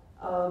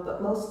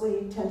 but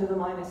mostly 10 to the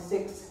minus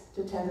 6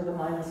 to 10 to the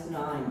minus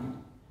 9.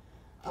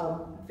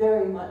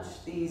 Very much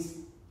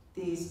these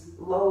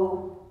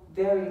low,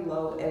 very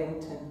low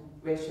Eddington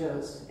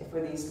ratios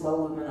for these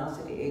low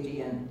luminosity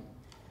AGN.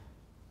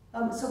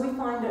 So we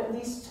find at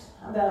least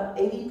about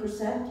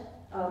 80%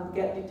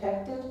 get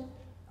detected.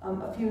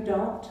 A few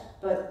don't,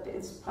 but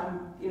it's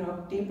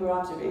deeper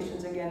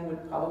observations again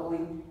would probably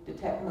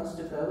detect most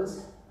of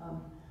those.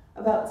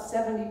 About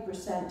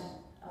 70%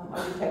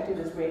 are detected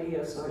as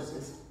radio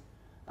sources.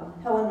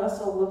 Helen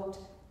Russell looked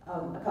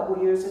a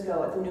couple years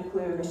ago at the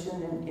nuclear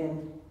emission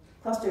in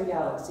cluster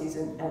galaxies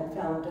and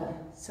found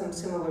some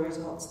similar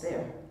results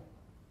there.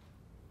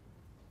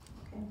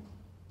 Okay.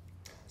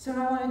 So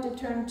now I wanted to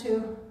turn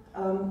to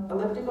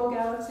elliptical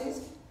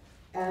galaxies,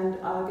 and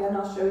again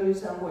I'll show you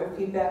some where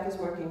feedback is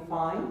working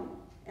fine,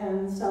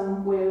 and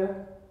some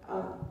where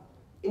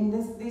in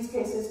these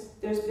cases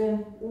there's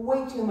been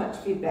way too much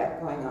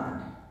feedback going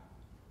on.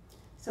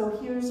 So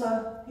here's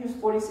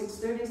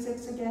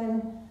 4636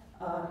 again.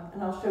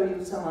 And I'll show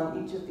you some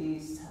on each of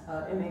these,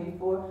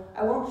 M84.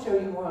 I won't show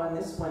you more on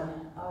this one.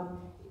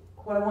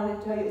 What I wanted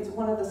to tell you, it's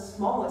one of the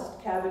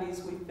smallest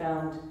cavities we've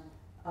found.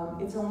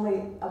 It's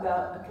only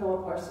about a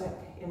kiloparsec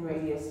in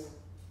radius,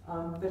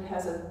 but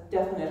has a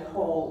definite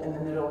hole in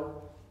the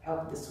middle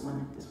of this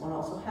one. This one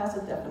also has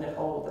a definite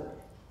hole,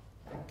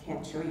 but I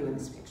can't show you in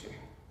this picture.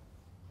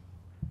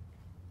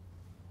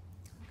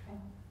 Okay.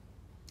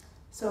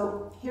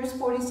 So here's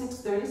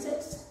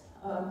 4636.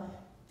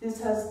 This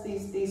has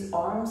these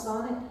arms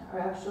on it, are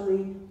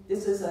actually,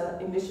 this is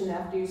an emission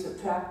after you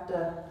subtract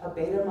a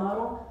beta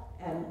model,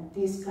 and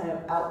these kind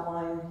of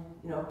outline,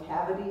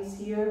 cavities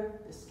here,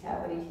 this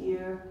cavity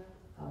here,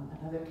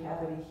 another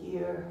cavity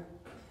here,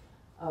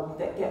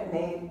 that get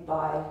made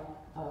by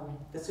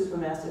the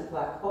supermassive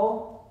black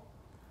hole.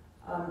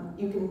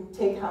 You can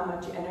take how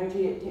much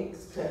energy it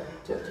takes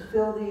to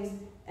fill these,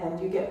 and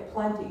you get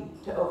plenty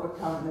to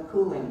overcome the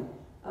cooling.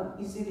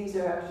 You see these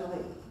are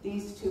actually,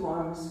 these two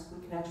arms,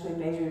 we can actually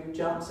measure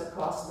jumps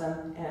across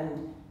them,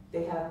 and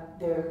they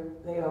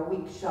are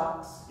weak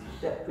shocks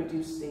that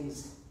produce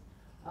these.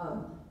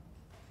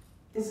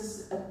 This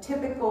is a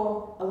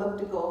typical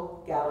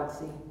elliptical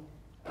galaxy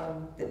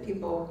that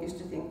people used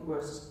to think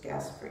was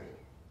gas-free.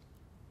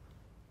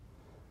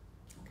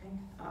 Okay,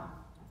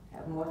 I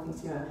have more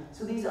things here.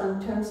 So these,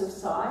 in terms of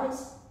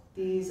size,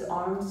 these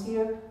arms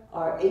here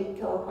are 8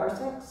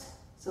 kiloparsecs.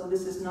 So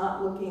this is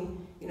not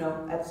looking,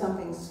 at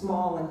something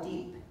small and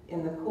deep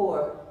in the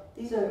core.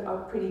 These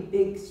are pretty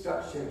big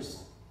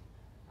structures.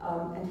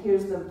 And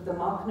here's the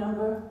Mach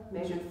number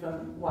measured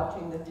from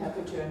watching the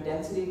temperature and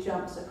density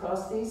jumps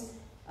across these.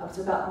 It's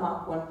about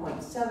Mach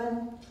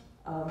 1.7.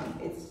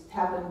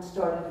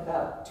 Started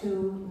about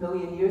 2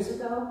 million years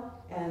ago,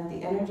 and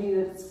the energy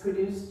that's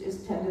produced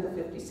is 10 to the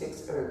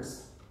 56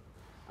 ergs.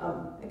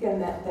 Again,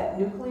 that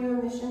nuclear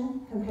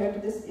emission compared to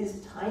this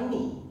is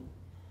tiny.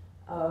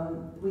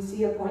 We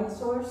see a point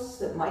source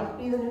that might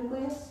be the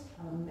nucleus.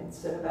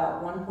 It's at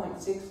about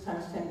 1.6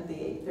 times 10 to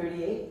the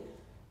 38.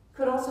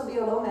 Could also be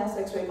a low mass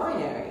X-ray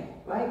binary,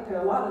 right? There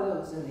are a lot of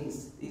those in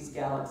these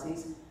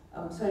galaxies.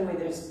 So anyway,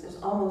 there's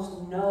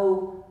almost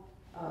no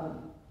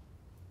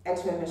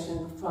X-ray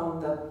emission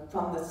from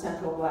the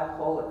central black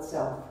hole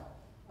itself.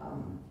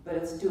 but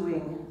it's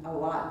doing a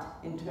lot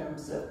in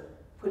terms of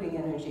putting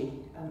energy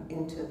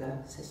into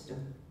the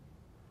system.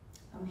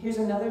 Here's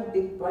another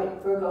big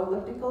bright Virgo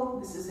elliptical.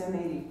 This is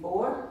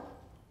M84.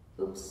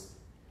 Oops.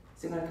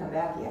 Is it going to come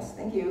back? Yes,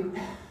 thank you.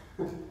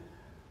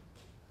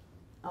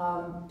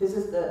 This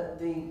is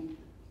the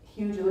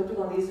huge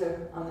elliptical, and these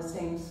are on the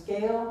same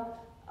scale.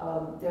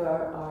 There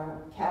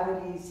are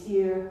cavities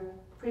here,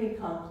 pretty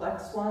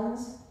complex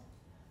ones.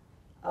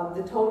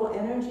 The total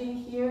energy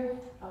here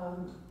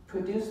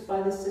produced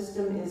by the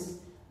system is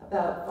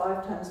about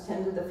 5 times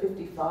 10 to the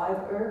 55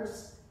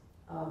 ergs,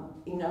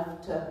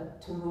 enough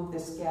to move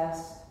this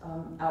gas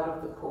out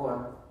of the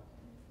core.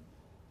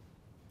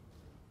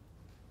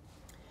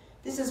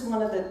 This is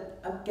one of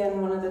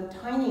the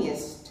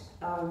tiniest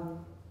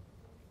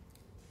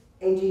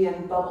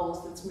AGN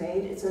bubbles that's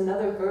made. It's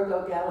another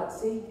Virgo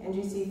galaxy,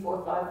 NGC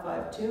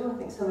 4552. I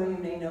think some of you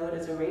may know it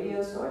as a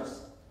radio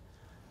source.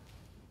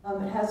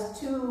 It has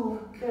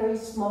 2 very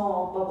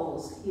small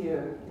bubbles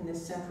here in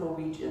this central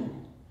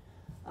region.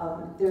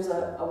 There's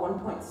a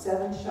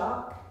 1.7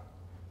 shock,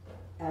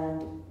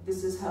 and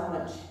this is how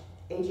much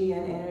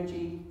AGN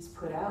energy is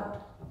put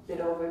out, a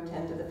bit over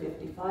 10 to the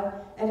 55,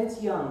 and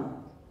it's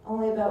young,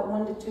 only about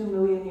 1 to 2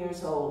 million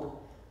years old.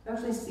 You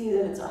actually see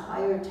that it's a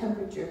higher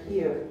temperature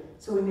here,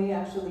 so we may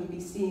actually be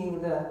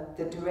seeing the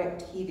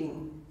direct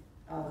heating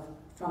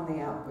from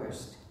the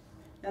outburst.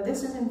 Now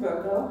this is in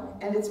Virgo,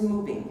 and it's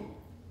moving.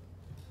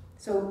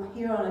 So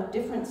here on a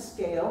different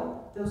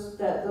scale,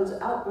 those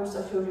outbursts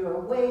I showed you are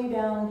way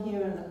down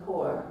here in the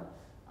core.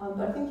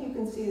 But I think you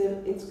can see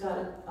that it's got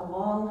a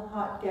long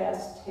hot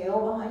gas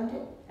tail behind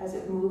it as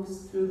it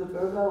moves through the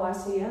Virgo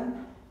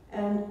ICM,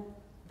 and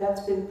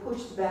that's been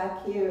pushed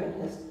back here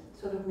and has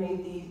sort of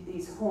made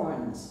these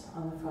horns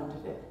on the front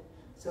of it.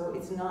 So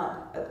it's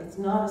not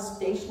a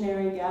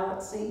stationary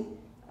galaxy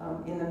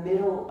in the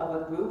middle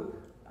of a group.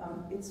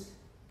 It's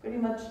pretty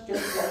much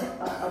just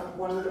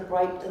one of the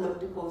bright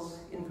ellipticals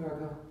in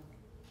Virgo.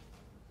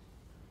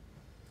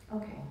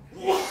 Okay.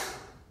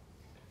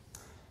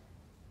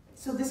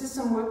 So this is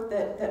some work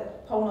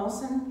that Paul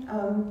Nelson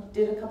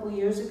did a couple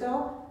years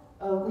ago.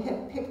 We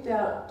had picked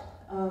out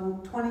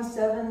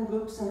 27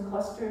 groups and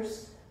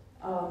clusters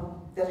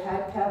that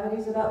had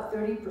cavities, about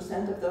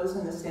 30% of those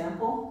in the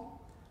sample.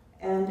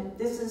 And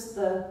this is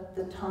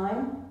the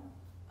time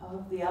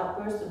of the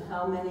outburst and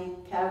how many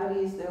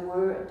cavities there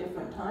were at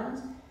different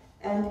times.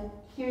 And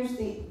here's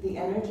the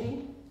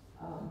energy,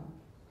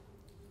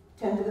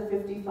 10 to the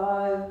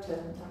 55 to,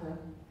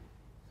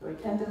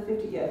 10 to the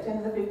 50, yeah, 10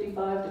 to the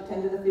 55 to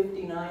 10 to the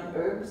 59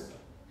 ergs,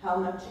 how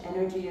much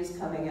energy is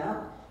coming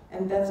out.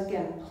 And that's,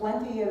 again,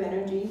 plenty of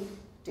energy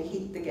to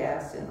heat the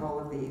gas in all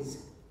of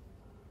these.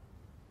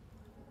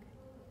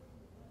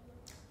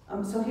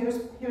 So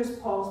here's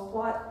Paul's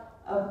plot.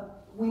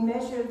 We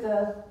measure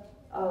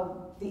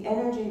the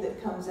energy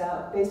that comes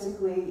out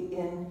basically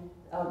in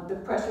the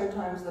pressure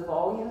times the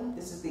volume.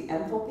 This is the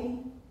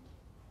enthalpy.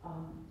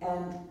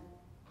 And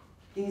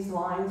these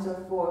lines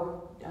are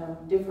for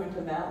different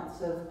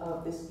amounts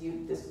of this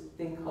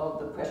thing called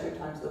the pressure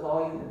times the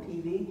volume, the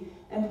PV.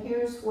 And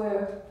here's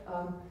where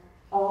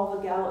all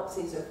the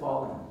galaxies are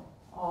falling,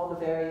 all the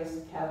various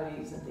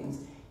cavities and things.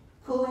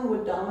 Cooling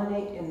would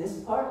dominate in this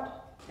part,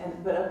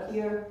 but up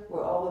here,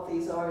 where all of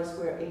these are, is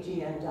where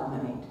AGN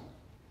dominate.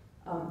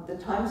 The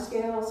time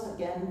scales,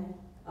 again,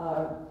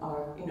 are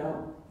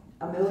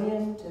 1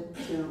 million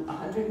to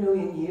 100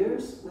 million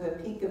years, with a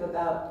peak of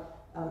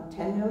about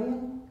 10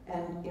 million.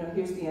 And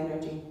here's the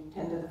energy,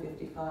 10 to the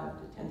 55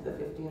 to 10 to the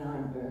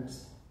 59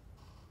 ergs.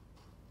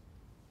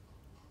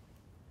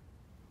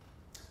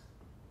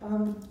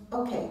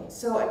 Okay,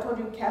 so I told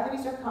you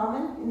cavities are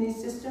common in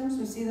these systems.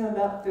 We see them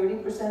about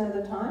 30% of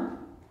the time.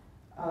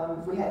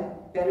 If we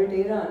had better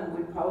data,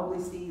 we'd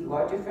probably see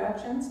larger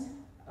fractions.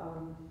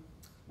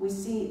 We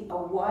see a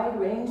wide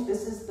range.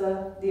 This is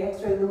the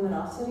X-ray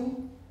luminosity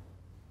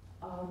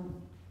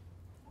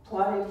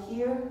plotted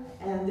here,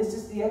 and this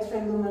is the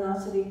X-ray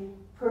luminosity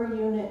per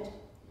unit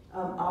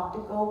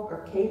optical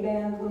or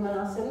K-band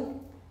luminosity.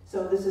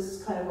 So this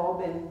has kind of all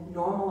been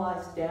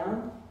normalized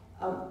down.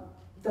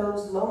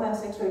 Those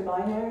low-mass X-ray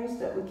binaries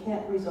that we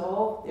can't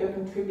resolve, they're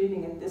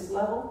contributing at this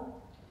level.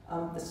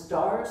 The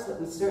stars that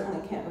we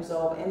certainly can't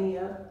resolve any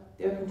of,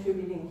 they're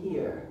contributing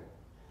here.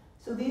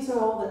 So these are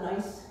all the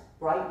nice,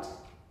 bright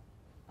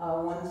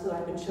ones that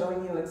I've been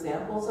showing you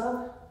examples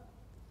of.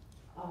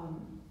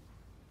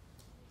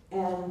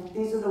 And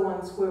these are the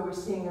ones where we're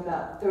seeing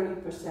about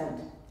 30%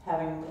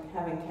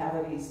 having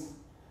cavities.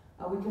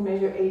 We can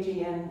measure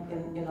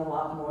AGN in a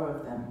lot more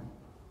of them.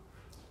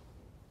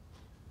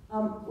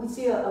 We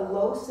see a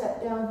low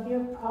set down here.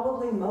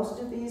 Probably most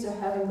of these are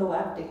having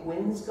galactic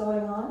winds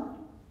going on.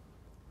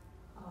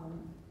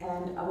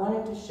 And I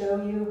wanted to show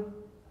you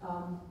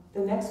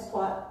the next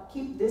plot.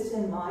 Keep this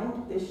in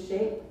mind, this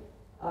shape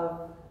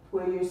of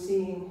where you're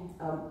seeing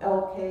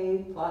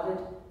LK plotted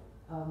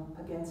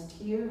against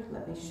here.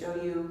 Let me show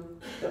you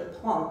the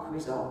Planck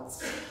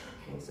results.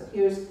 Okay, so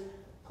here's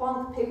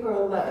Planck paper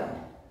 11.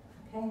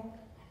 Okay,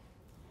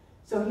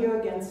 so here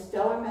again,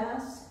 stellar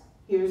mass.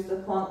 Here's the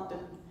Planck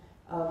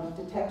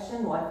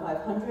detection,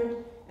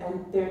 Y500,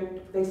 and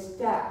they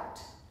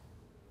stacked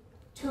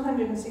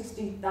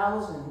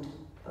 260,000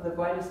 of the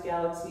brightest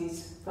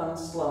galaxies from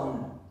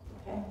Sloan,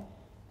 okay?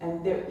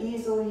 And they're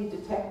easily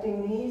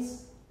detecting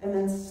these, and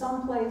then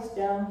someplace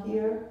down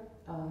here,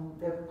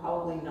 they're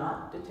probably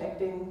not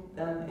detecting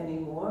them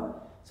anymore.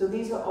 So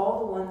these are all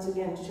the ones,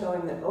 again,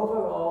 showing that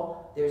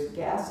overall there's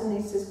gas in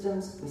these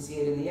systems. We see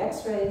it in the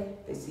X-ray,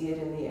 they see it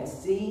in the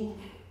SZ.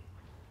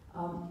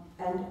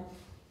 And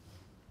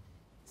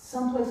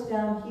someplace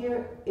down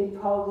here, it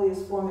probably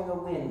is forming a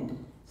wind.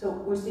 So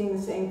we're seeing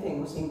the same thing.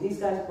 We're seeing these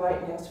guys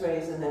bright in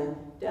X-rays, and then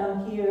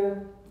down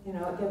here, you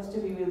know, it gets to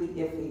be really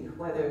iffy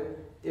whether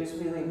there's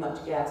really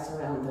much gas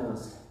around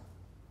those.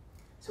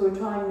 So we're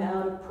trying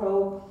now to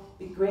probe.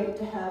 It'd be great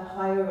to have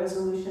higher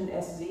resolution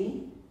SZ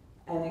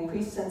and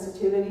increased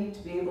sensitivity to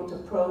be able to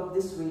probe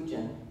this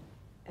region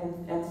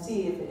and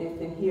see if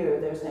in here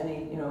there's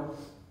any, you know,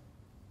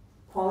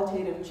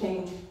 qualitative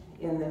change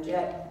in the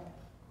jet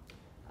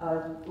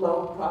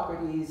low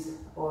properties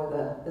or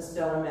the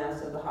stellar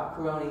mass of the hot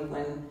corona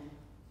when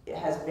it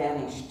has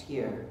vanished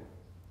here.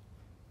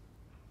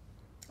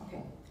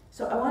 Okay,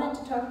 so I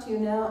wanted to talk to you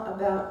now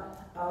about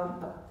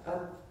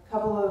a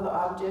couple of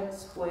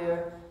objects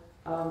where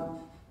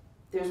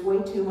there's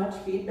way too much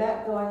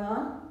feedback going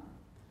on.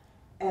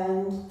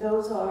 And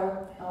those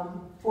are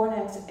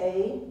Fornax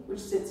A, which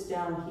sits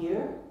down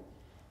here,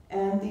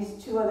 and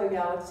these two other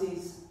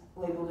galaxies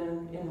labeled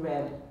in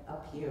red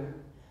up here.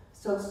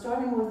 So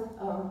starting with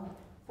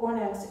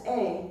Fornax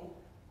A,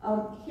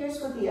 here's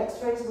what the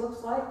X-rays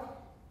looks like.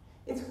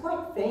 It's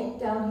quite faint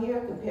down here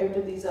compared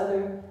to these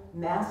other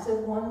massive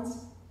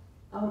ones,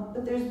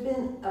 but there's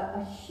been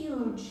a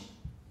huge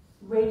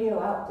radio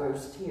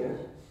outburst here,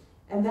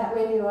 and that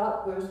radio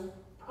outburst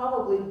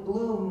probably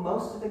blew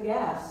most of the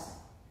gas,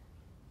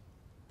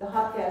 the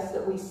hot gas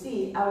that we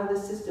see, out of the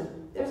system.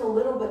 There's a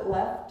little bit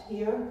left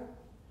here,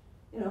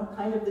 you know,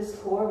 kind of this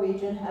core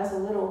region has a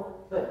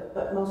little,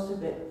 but most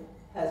of it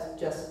has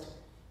just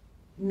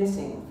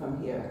missing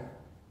from here.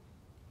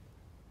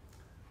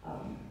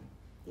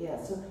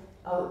 So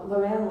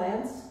Lorraine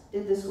Lance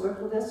did this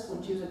work with us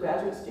when she was a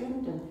graduate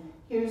student, and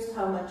here's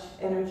how much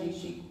energy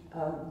she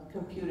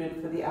computed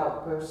for the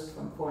outburst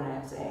from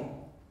Fornax A.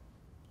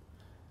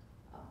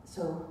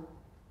 So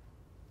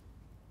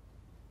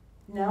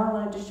now I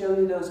wanted to show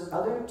you those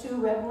other two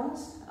red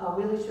ones. I'll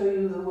really show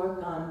you the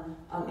work on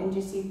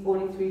NGC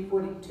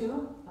 4342,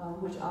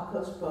 which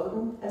Akos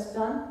Boden has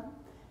done.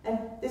 And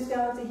this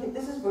galaxy,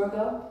 this is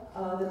Virgo,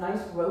 the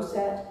nice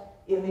Rosette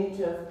image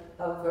of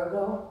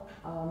Virgo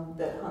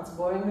that Hans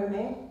Boehringer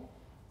made.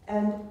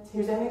 And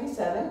here's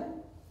M87,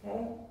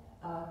 okay?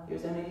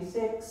 Here's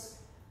M86.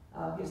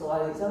 Here's a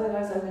lot of these other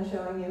guys I've been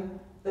showing you.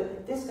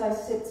 But this guy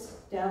sits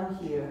down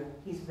here.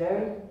 He's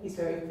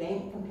very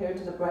faint compared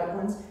to the bright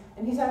ones.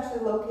 And he's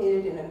actually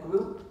located in a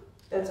group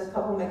that's a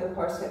couple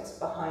megaparsecs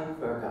behind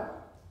Virgo.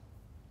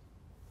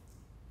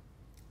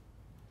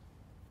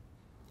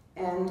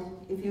 And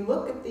if you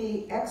look at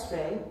the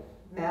X-ray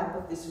map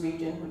of this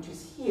region, which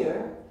is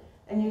here,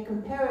 and you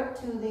compare it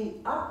to the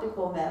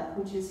optical map,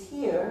 which is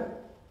here,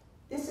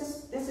 this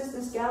is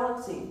this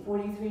galaxy,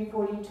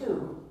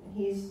 4342. And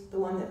he's the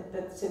one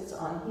that sits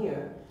on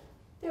here.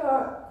 There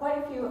are quite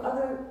a few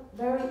other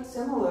very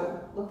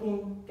similar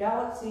looking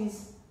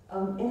galaxies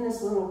in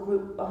this little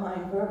group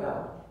behind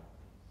Virgo.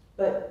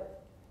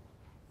 But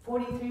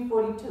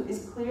 4342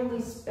 is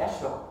clearly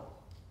special.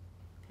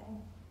 Okay?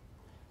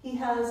 He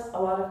has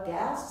a lot of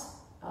gas,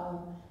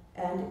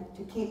 and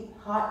to keep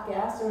hot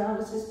gas around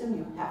a system,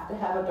 you have to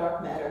have a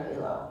dark matter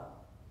halo.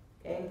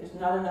 Okay? There's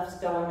not enough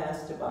stellar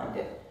mass to bind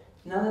it.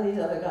 None of these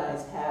other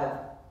guys have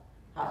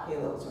hot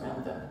halos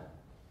around them.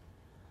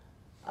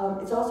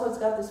 It's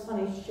got this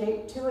funny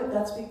shape to it.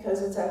 That's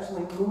because it's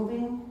actually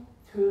moving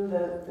through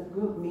the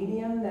group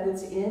medium that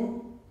it's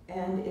in,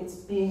 and it's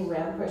being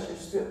ram pressure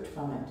stripped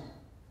from it.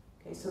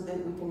 Okay, so that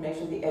we can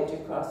measure the edge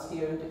across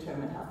here and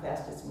determine how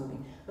fast it's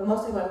moving. But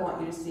mostly what I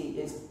want you to see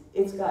is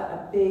it's got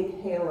a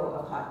big halo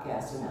of hot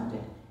gas around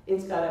it.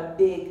 It's got a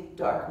big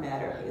dark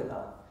matter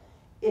halo.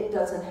 It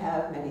doesn't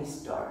have many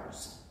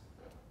stars.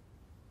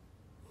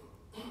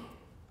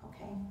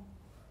 Okay.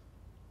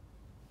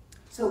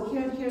 So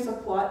here's a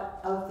plot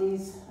of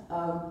these.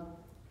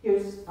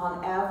 Here's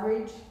on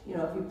average, you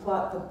know, if you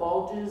plot the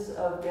bulges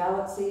of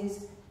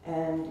galaxies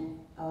and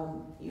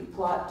you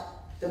plot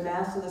the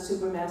mass of the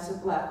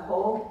supermassive black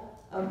hole,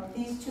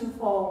 these two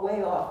fall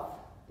way off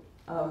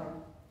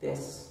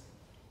this.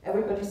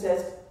 Everybody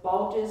says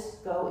bulges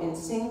go in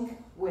sync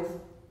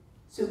with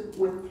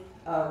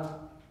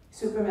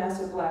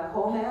supermassive black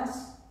hole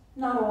mass.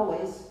 Not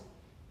always.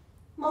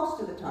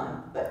 Most of the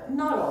time, but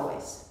not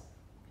always.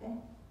 Okay?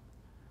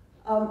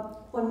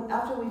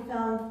 After we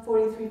found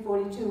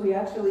 4342, we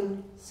actually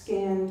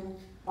scanned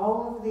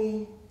all of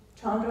the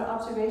Chandra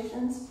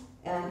observations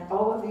and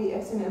all of the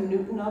XMM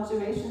Newton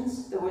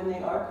observations that were in the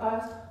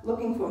archives,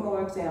 looking for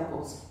more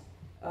examples.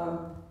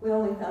 We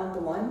only found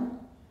the one.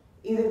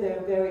 Either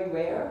they're very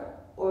rare,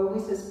 or we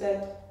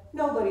suspect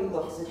nobody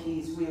looks at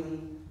these really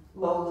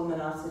low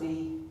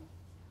luminosity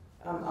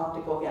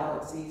optical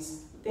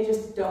galaxies. They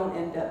just don't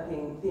end up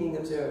being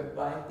observed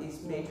by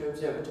these major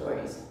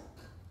observatories.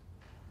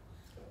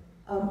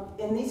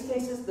 In these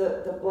cases,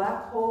 the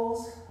black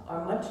holes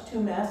are much too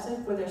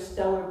massive for their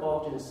stellar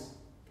bulges.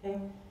 Okay?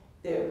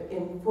 They're,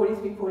 in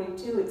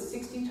 4342, it's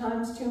 60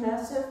 times too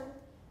massive,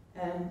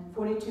 and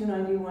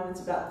 4291,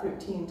 it's about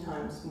 13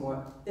 times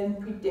more than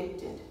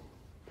predicted.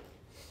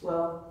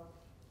 Well,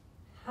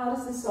 how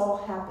does this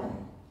all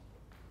happen?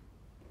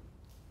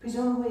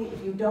 Presumably,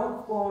 if you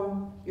don't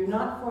form, you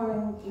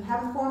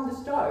haven't formed the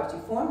stars, you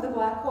formed the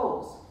black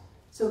holes.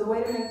 So the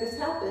way to make this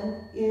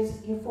happen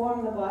is you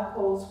form the black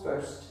holes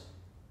first.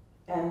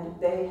 And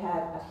they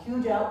had a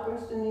huge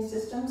outburst in these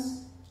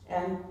systems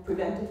and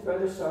prevented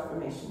further star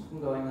formation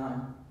from going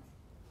on.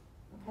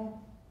 Okay?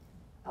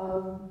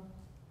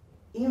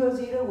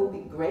 E-Rosita will be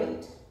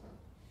great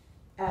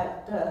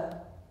at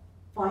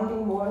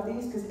finding more of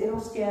these because it'll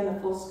scan the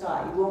full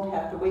sky. You won't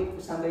have to wait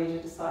for somebody to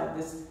decide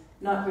this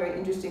not very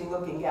interesting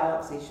looking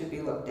galaxy should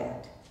be looked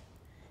at.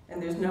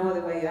 And there's no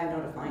other way I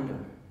know to find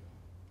them.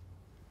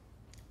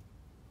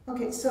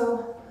 Okay,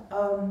 so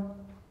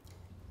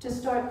to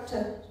start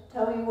to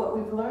tell you what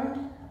we've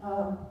learned,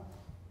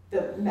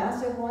 the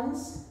massive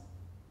ones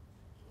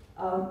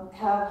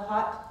have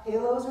hot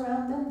halos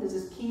around them. This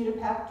is key to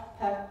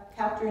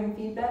capturing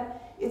feedback.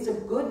 It's a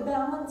good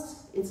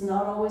balance. It's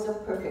not always a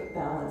perfect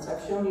balance.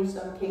 I've shown you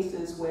some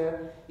cases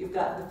where you've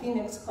got the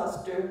Phoenix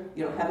cluster,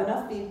 you don't have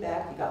enough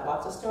feedback, you've got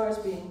lots of stars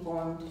being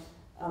formed,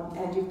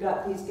 and you've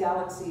got these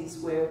galaxies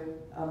where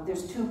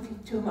there's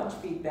too much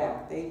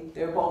feedback.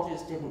 Their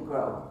bulges didn't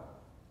grow.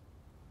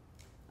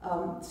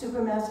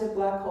 Supermassive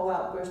black hole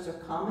outbursts are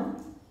common.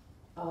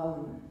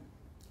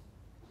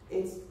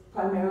 It's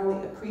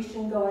primarily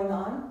accretion going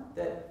on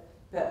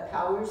that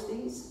powers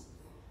these.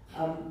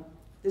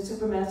 The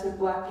supermassive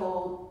black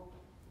hole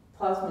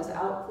plasma's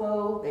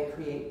outflow, they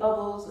create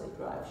bubbles, they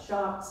drive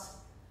shocks.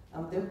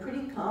 They're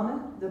pretty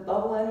common. The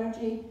bubble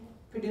energy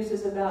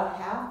produces about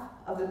half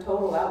of the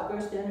total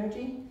outburst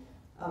energy.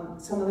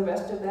 Some of the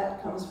rest of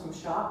that comes from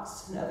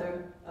shocks and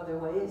other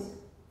ways.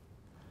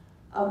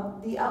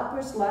 The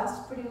outbursts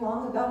last pretty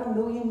long, about 1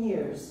 million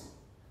years.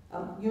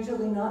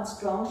 Usually not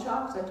strong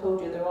shocks. I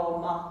told you they're all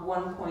Mach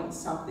 1 point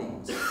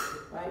somethings,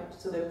 right?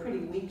 So they're pretty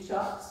weak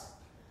shocks.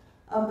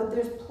 But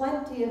there's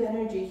plenty of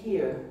energy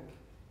here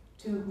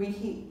to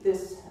reheat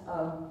this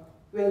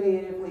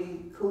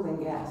radiatively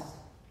cooling gas.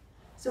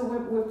 So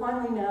we're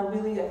finally now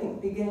really, I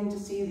think, beginning to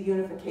see the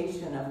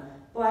unification of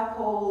black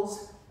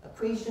holes,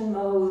 accretion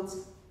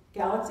modes,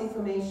 galaxy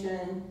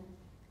formation,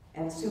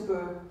 and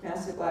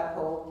supermassive black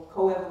hole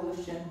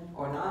coevolution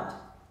or not,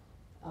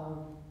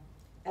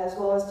 as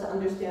well as to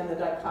understand the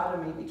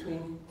dichotomy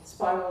between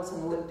spirals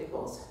and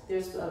ellipticals.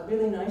 There's a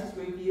really nice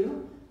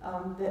review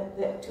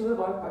that 2 of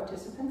our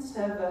participants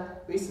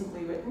have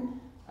recently written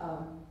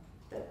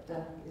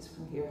that is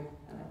from here,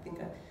 and I think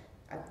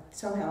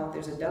somehow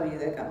there's a W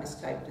that got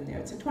mistyped in there.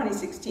 It's a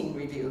 2016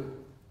 review.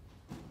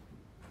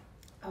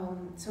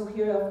 So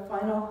here a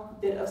final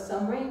bit of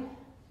summary.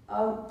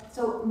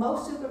 So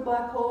most super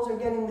black holes are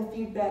getting the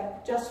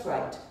feedback just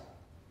right.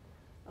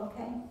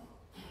 Okay?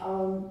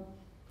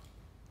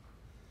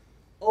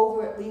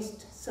 Over at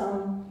least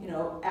some,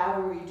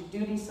 average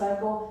duty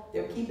cycle,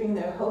 they're keeping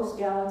their host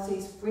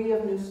galaxies free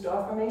of new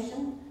star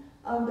formation.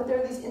 But there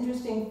are these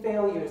interesting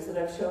failures that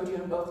I've showed you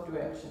in both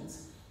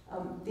directions.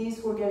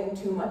 These were getting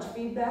too much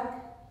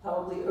feedback,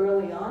 probably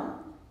early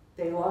on.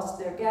 They lost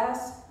their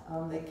gas.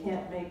 They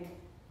can't make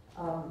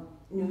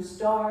new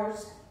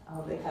stars.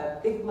 They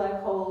have big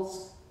black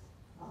holes,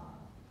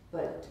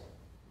 but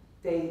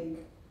they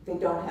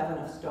don't have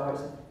enough stars.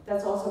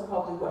 That's also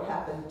probably what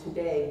happened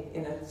today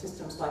in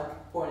systems like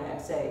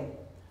Fornax-A.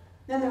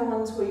 Then there are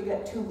ones where you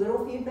get too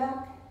little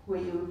feedback, where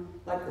you,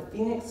 like the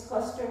Phoenix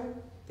cluster,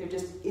 there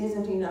just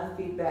isn't enough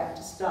feedback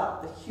to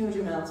stop the huge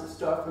amounts of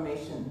star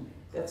formation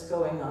that's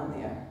going on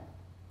there.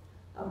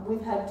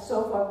 We've had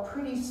so far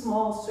pretty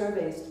small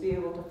surveys to be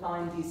able to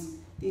find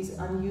these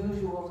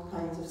unusual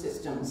kinds of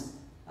systems.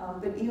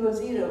 But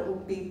E-Rosita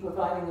will be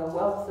providing a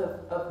wealth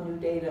of new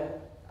data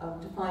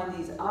to find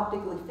these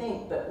optically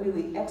faint but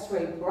really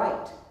X-ray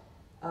bright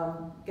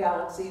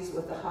galaxies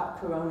with the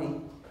hot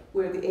coronae,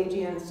 where the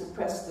AGN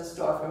suppressed the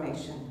star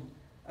formation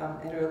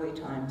at early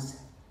times.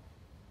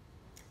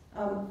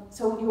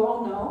 So you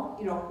all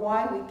know,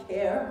 why we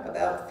care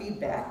about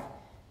feedback,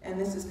 and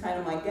this is kind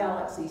of my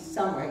galaxy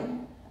summary.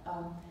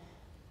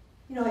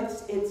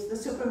 It's the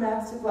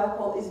supermassive black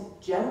hole is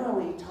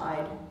generally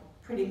tied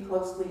pretty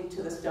closely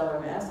to the stellar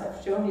mass.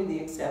 I've shown you the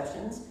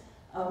exceptions,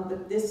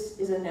 but this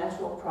is a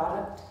natural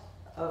product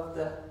of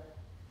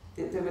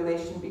the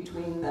relation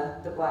between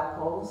the black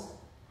holes.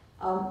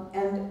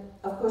 And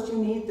of course you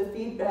need the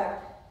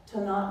feedback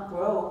to not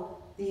grow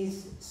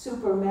these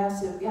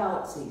supermassive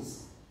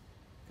galaxies,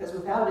 because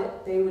without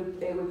it they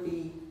would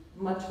be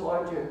much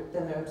larger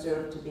than they're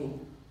observed to be.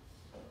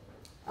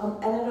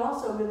 And it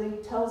also really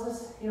tells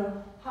us,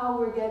 how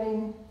we're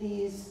getting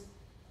these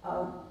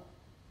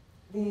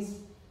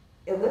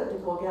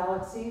elliptical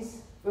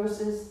galaxies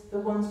versus the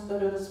ones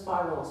that are the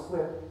spirals,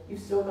 where you've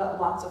still got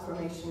lots of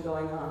formation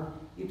going on.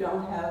 You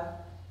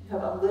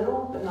have a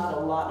little, but not a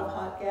lot of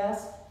hot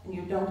gas, and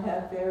you don't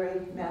have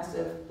very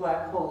massive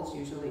black holes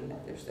usually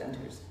at their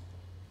centers.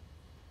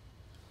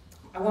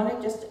 I want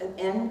to just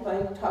end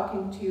by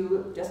talking to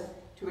you, just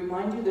to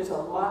remind you there's a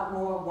lot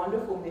more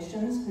wonderful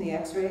missions in the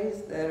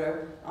X-rays that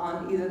are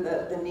on either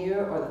the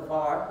near or the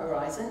far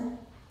horizon.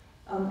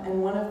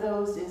 And one of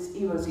those is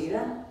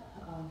ASIAA,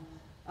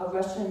 a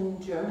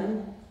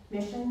Russian-German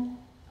mission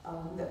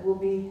that will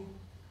be,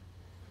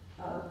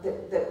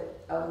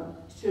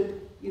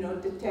 should,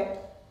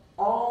 detect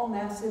all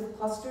massive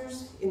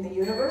clusters in the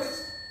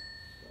universe,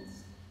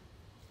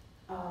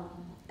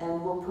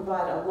 and will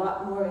provide a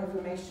lot more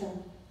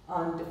information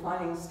on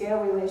defining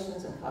scale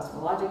relations and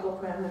cosmological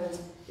parameters.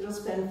 It'll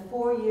spend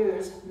 4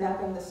 years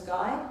mapping the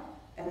sky,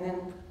 and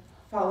then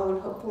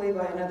followed hopefully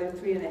by another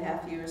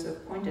 3.5 years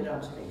of pointed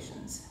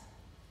observations.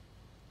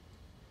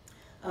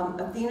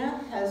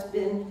 Athena has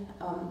been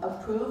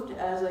approved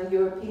as a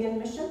European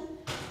mission.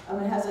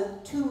 It has a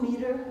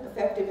 2-meter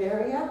effective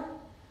area.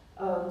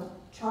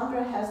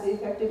 Chandra has the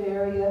effective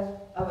area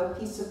of a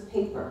piece of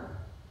paper,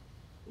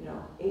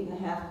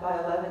 8.5 by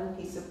 11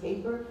 piece of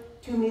paper.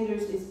 2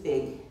 meters is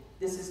big.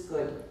 This is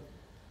good.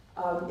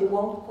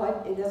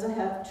 It doesn't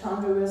have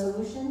Chandra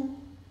resolution,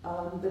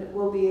 but it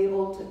will be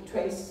able to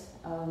trace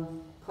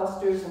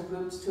clusters and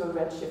groups to a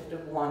redshift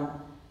of 1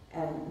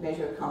 and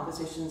measure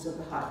compositions of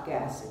the hot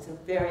gas. It's a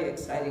very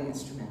exciting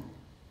instrument.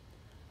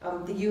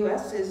 The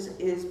US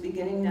is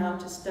beginning now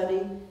to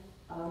study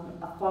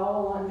a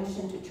follow-on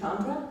mission to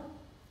Chandra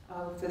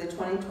for the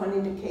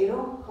 2020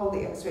 decadal called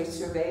the X-ray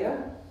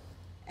Surveyor,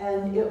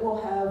 and it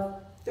will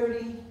have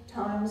 30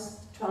 times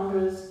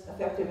Chandra's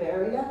effective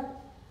area,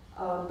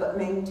 but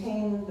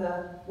maintain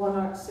the 1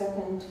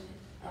 arcsecond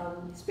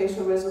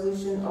spatial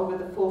resolution over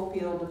the full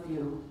field of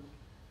view,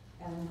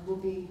 and will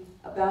be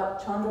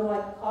about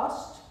Chandra-like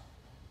cost,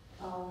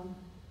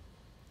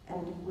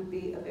 and it would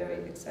be a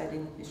very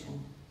exciting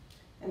mission.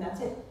 And that's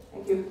it.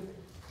 Thank you.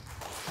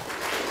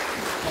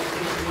 Thank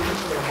you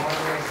for a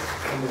marvelous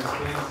and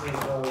expansive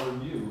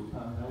review.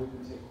 Now we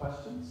can take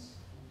questions.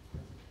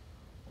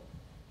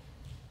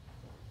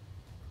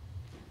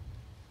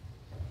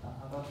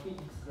 About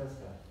Phoenix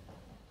cluster.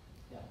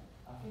 Yeah,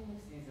 Phoenix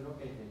is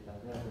located at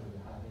relatively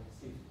high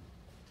altitude.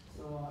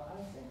 So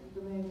I think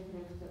it may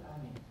reflect,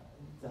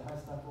 the high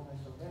star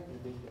formation may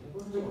predict the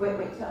evolution.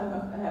 Wait, so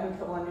I'm having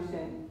trouble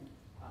understanding.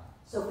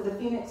 So for the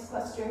Phoenix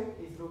cluster,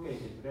 is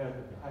located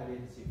relatively high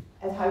altitude.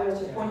 at high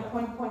altitude, Yeah,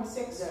 point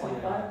 0.6, Yeah,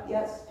 0.5,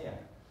 yeah. yes? Yeah.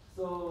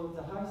 So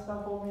the high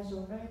star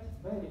formation rate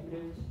may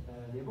reflect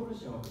the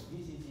evolution of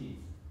DCGs.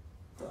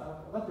 So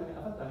what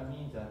I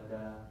mean that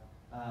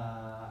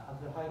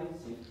at the high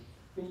altitude,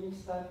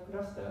 Phoenix type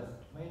clusters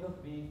may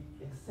not be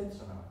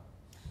exceptional.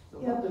 So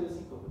Yeah. what do you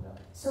think of that?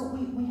 So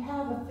we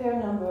have a fair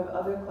number of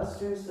other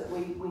clusters that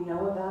we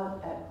know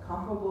about at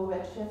comparable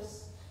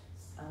redshifts.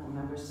 I don't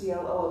remember,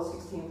 CL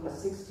 16 plus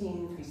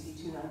 16,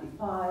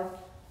 3C295,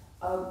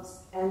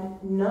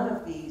 and none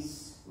of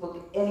these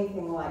look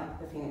anything like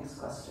the Phoenix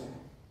cluster.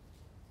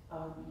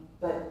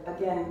 But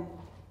again,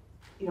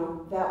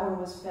 that one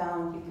was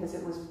found because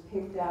it was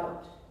picked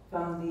out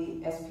from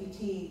the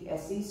SPT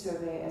SE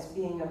survey as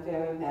being a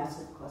very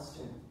massive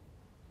cluster.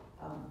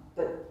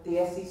 But the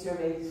SE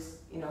surveys,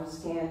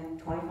 scan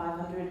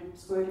 2,500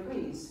 square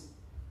degrees.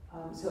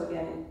 So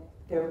again,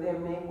 there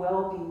may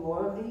well be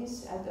more of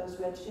these at those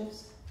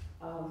redshifts,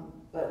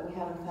 but we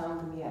haven't found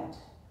them yet.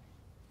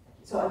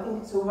 So I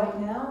think, right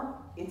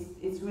now,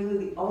 it's really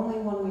the only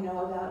one we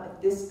know about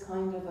at this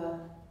kind of a,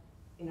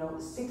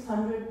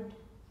 600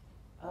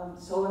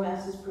 solar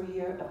masses per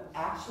year of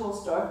actual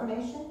star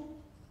formation,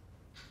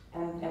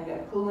 and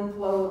a coolant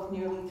flow of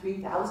nearly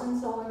 3,000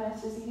 solar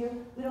masses a year.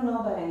 We don't know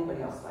about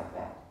anybody else like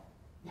that.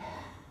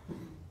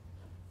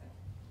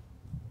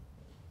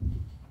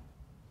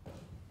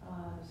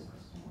 There's a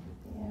question over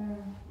there.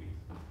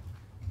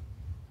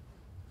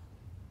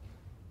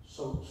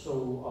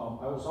 So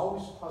I was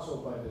always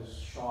puzzled by this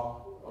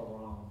shock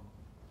around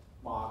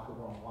Mach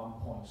around 1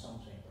 point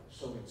something.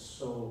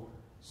 So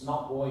it's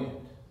not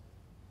buoyant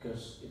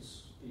because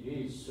it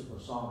is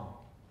supersonic.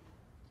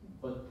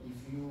 But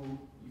if you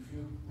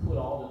put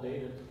all the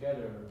data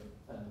together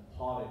and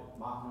plot it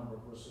Mach number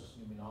versus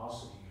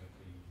luminosity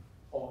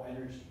of or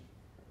energy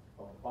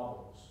of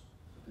bubbles,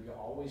 do you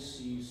always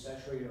see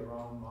saturated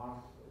around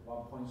Mach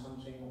 1 point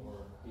something, or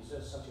is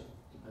there such a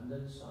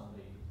dependence on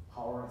the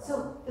power?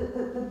 So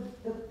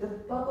the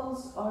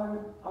bubbles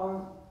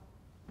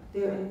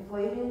they're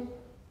inflated,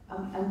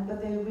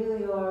 but they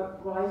really are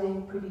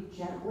rising pretty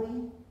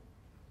gently.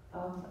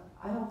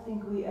 I don't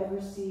think we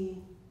ever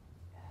see,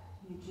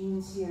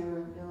 Eugene's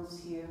here,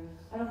 Bill's here,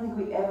 I don't think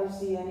we ever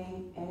see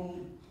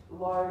any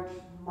large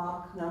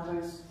Mach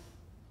numbers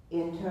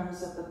in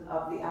terms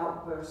of the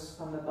outbursts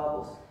from the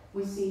bubbles.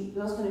 We see,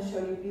 Bill's going to show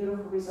you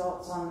beautiful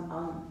results on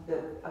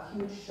a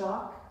huge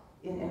shock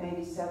in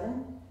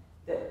M87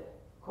 that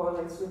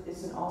correlates with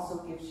this and also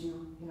gives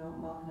you,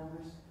 Mach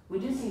numbers. We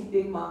do see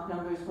big Mach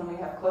numbers when we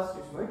have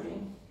clusters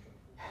merging.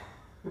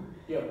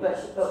 Yeah,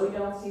 but we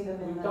don't see them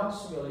in we've the. done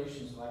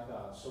simulations like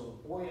that, so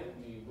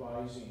buoyantly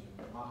rising,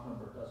 the Mach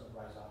number doesn't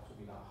rise up to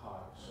be that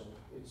high. So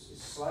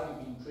it's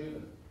slightly being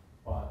driven,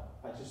 but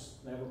I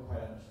just never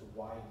quite understood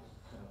why it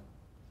kind of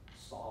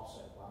stops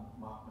at one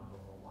Mach number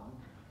or 1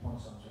 point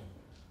something.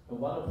 And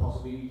one of the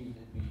possibilities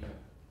could be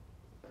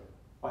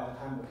by the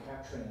time we're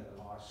capturing at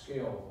a large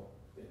scale,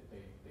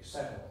 they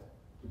settle.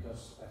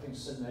 Because I think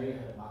ASIAA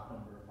had a Mach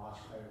number much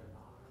higher than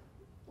that.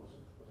 Was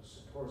it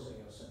Centaurus A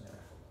or ASIAA? I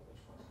forgot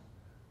which one.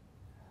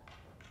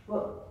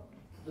 Well,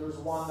 There was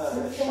one that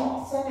had a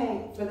shock.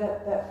 Sene, for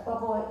that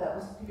bubble, that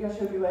was the figure I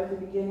showed you right at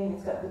the beginning,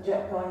 it's got the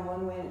jet going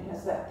one way and it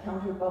has that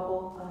counter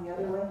bubble on the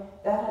other way.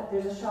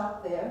 There's a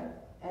shock there,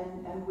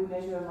 and we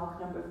measure a Mach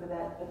number for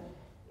that,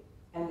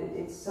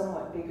 it's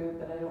somewhat bigger,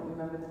 but I don't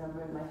remember the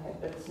number in my head,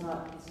 but it's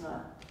not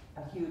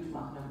a huge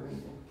Mach number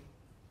either.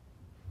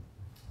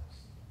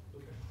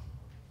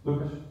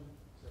 Lucas?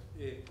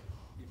 If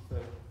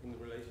in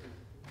relation,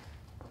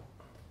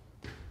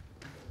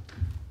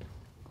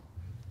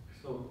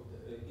 so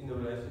in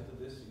relation to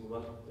this,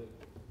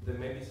 there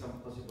may be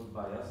some possible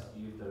bias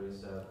if there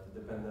is a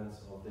dependence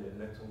of the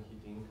electron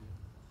heating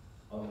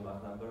on the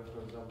Mach number,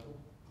 for example.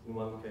 In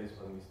one case,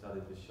 when we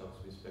studied the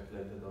shocks, we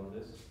speculated on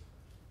this,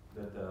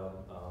 that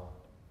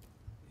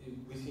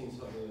we see in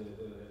some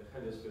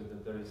heliosphere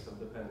that there is some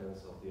dependence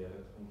of the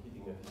electron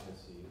heating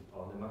efficiency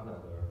on the Mach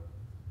number.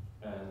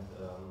 And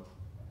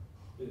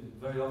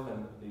very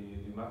often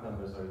the Mach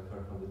numbers are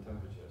inferred from the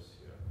temperatures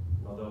here,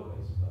 not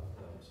always, but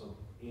so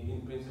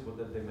in principle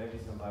that there may be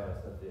some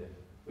bias that the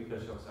weaker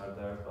shocks are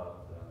there,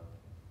 but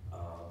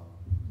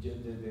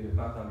the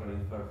Mach number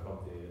inferred from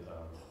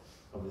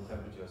the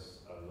temperatures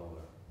are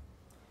lower.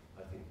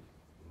 I think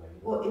maybe.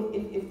 Well,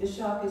 if the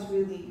shock is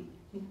really,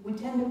 we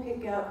tend to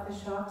pick out the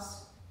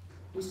shocks.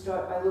 We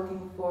start by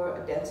looking for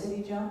a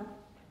density jump.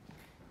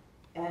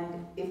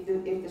 And if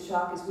the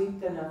shock is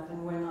weak enough,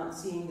 then we're not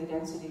seeing the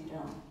density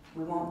jump.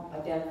 We won't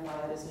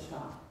identify it as a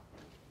shock.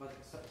 But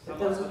But some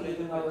those are would be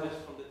related lower.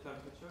 just from the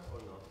temperature or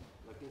not?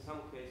 Like in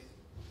some cases.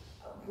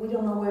 We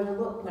don't know where to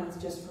look when it's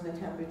just from the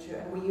temperature,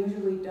 and we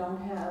usually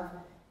don't have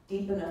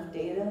deep enough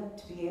data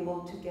to be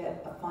able to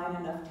get a fine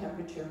enough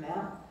temperature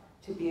map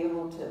to be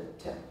able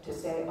to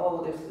say,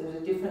 oh, there's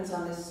a difference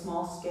on this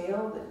small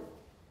scale.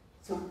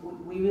 So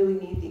we really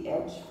need the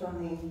edge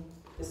from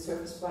the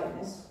surface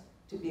brightness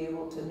to be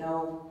able to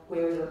know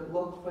where to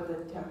look for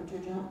the temperature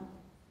jump.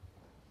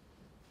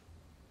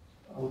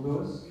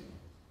 Lewis?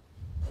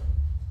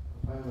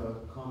 I have a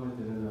comment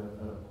and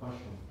a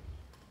question.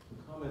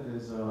 The comment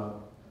is,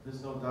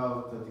 there's no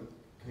doubt that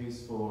the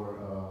case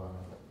for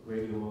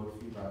radio mode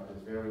feedback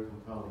is very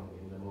compelling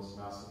in the most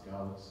massive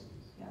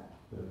galaxies. Yeah.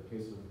 The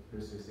case of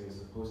Perseus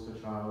is a poster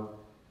child,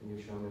 and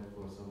you've shown it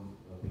for some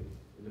big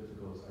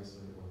ellipticals,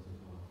 isolated ones as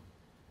well.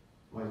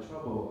 My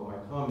trouble, or my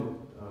comment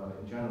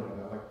in general,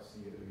 and I'd like to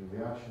see your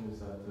reaction, is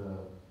that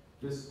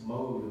this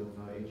mode of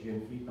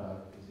AGN feedback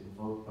is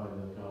invoked by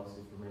the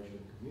galaxy formation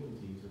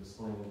community to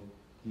explain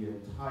the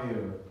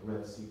entire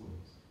red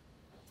sequence.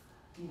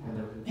 Yeah.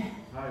 And the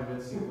entire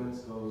red sequence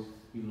goes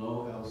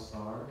below L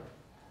star,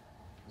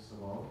 first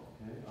of all,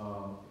 okay?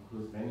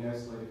 Includes many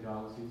isolated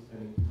galaxies,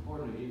 and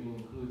importantly, even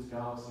includes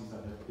galaxies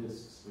that have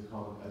disks, we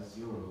call them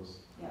S-zeros,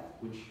 Yeah.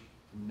 which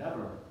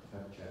never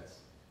have jets,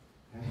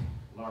 okay?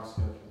 Large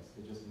scale jets,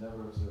 they just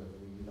never observe.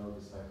 We know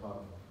this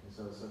dichotomy. And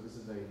so this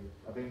is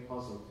a big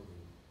puzzle to me.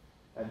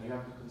 And you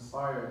have to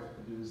conspire to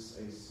produce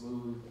a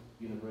smooth,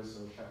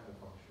 universal Schechter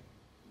function,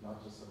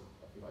 not just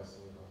a few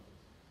isolated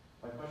objects.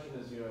 My question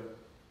is,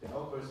 the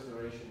outburst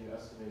duration you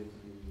estimated to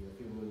be a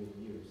few million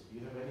years. Do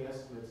you have any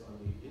estimates on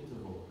the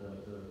interval,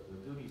 the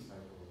duty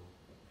cycle,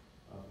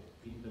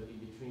 the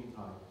in-between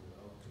time of the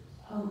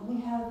outburst?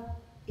 We have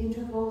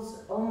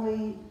intervals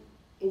only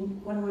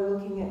when we're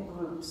looking at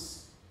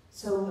groups.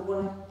 So the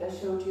one I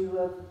showed you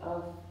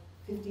of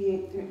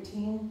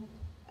 5813,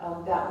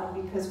 that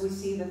one, because we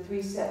see the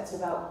 3 sets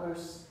of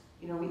outbursts,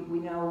 we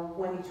know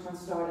when each one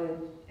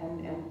started,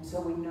 and so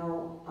we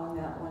know on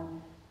that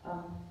one.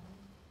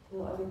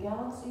 Are there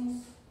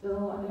galaxies?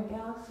 Are there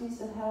galaxies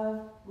that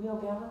have, real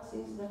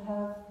galaxies that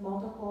have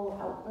multiple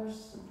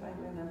outbursts? I'm trying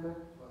to remember.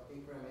 Well, I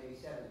think for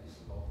M87 you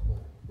see multiple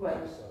Right.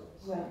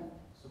 episodes. Right.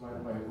 So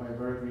my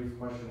very brief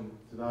question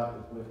to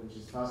that, which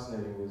is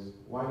fascinating, is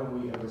why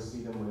don't we ever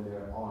see them when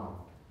they're on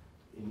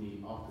in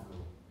the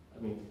optical?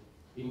 I mean,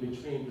 in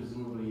between,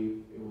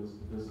 presumably, it was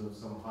because of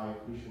some high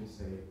accretion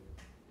state.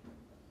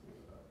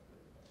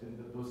 And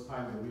those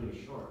times are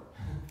really short.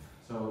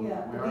 So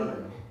Yeah, where are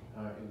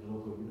they in the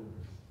local universe?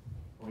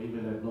 Or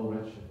even at low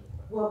redshift?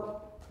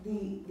 Well,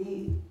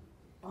 the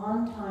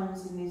on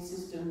times in these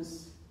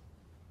systems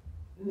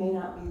may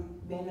not,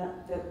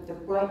 the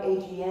bright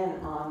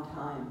AGN on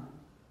time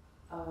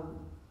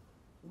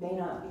may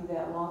not be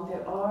that long.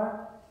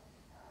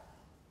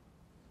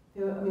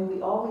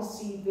 We always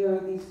see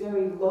these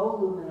very low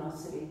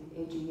luminosity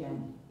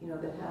AGN,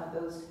 that have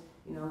those,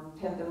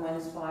 10 to the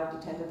 -5 to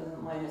 10 to the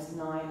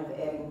 -9 of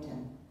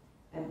Eddington.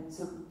 And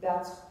so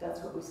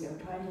that's what we see. I'm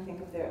trying to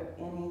think if there are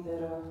any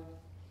that are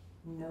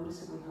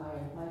noticeably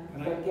higher.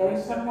 Can I- But can I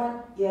getting step in?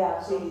 someone,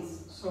 yeah,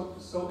 please.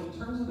 So in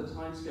terms of the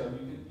time scale,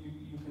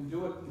 you can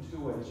do it in two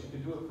ways. You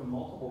can do it from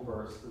multiple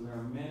bursts, and there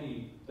are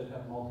many that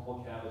have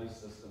multiple cavity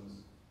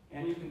systems.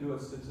 And you can do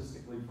it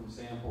statistically from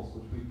samples,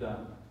 which we've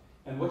done.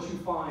 And what you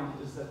find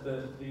is that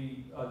the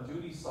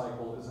duty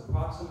cycle is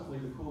approximately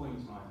the cooling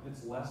time.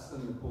 It's less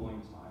than the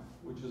cooling time,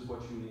 which is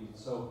what you need.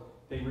 So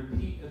they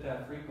repeat at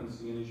that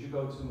frequency, and as you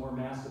go to more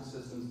massive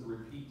systems, the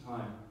repeat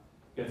time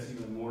gets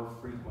even more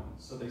frequent.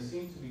 So they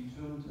seem to be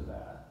tuned to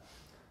that.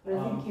 But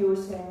I think you were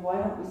saying,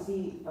 why don't we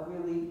see a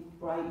really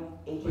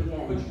bright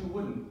AGN? But you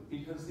wouldn't,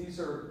 because these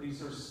are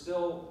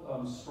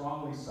still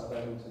strongly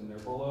sub-Eddington. They're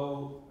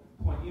below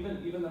point,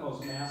 even the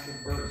most massive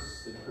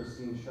bursts that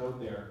Christine showed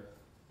there.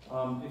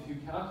 If you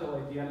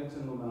calculate the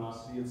Eddington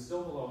luminosity, it's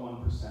still below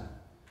 1%.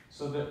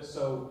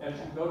 So as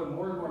you go to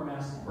more and more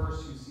massive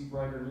bursts, you see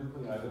brighter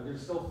nuclei, but they're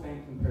still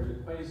faint compared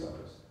to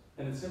quasars.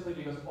 And it's simply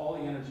because all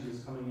the energy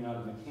is coming out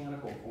in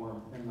mechanical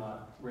form and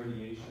not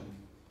radiation.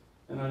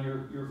 And on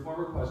your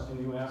former question,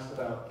 you asked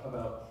about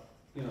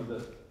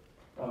the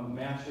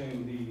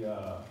matching the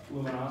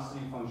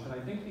luminosity function. I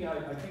think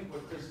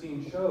what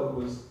Christine showed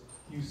was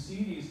you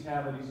see these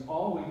cavities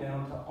all the way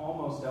down to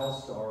almost L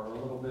star or a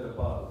little bit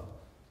above.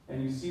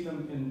 And you see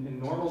them in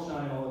normal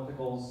giant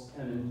ellipticals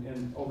and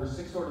in over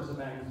 6 orders of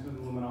magnitude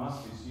in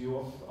luminosity. So you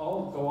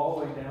all go all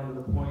the way down to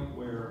the point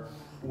where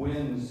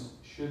winds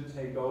should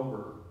take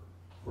over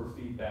for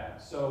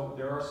feedback. So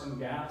there are some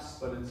gaps,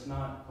 but it's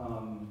not,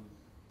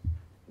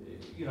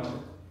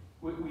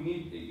 we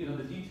need,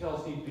 the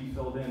details need to be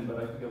filled in, but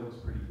I think it looks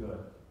pretty good.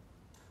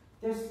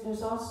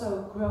 There's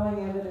also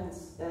growing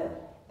evidence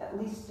that, at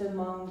least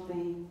among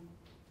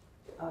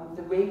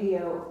the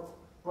radio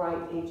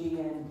bright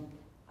AGN,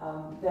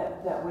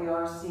 that we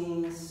are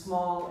seeing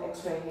small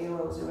X-ray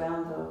halos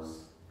around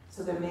those.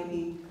 So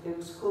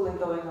there's cooling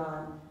going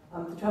on.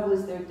 The trouble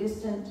is they're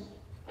distant.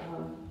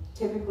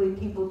 Typically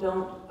people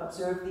don't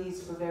observe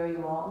these for very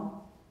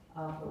long,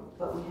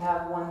 but we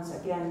have ones,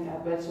 again,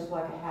 at redshift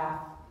like a half,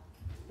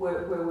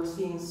 where we're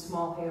seeing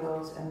small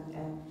halos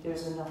and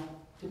there's enough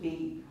to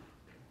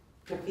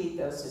feed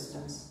those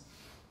systems.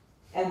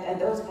 And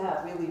those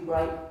have really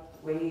bright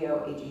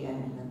radio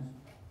AGN in them.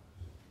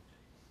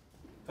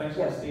 Thanks,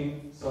 Yes.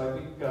 Christine. So I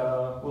think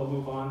we'll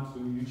move on to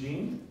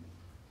Eugene.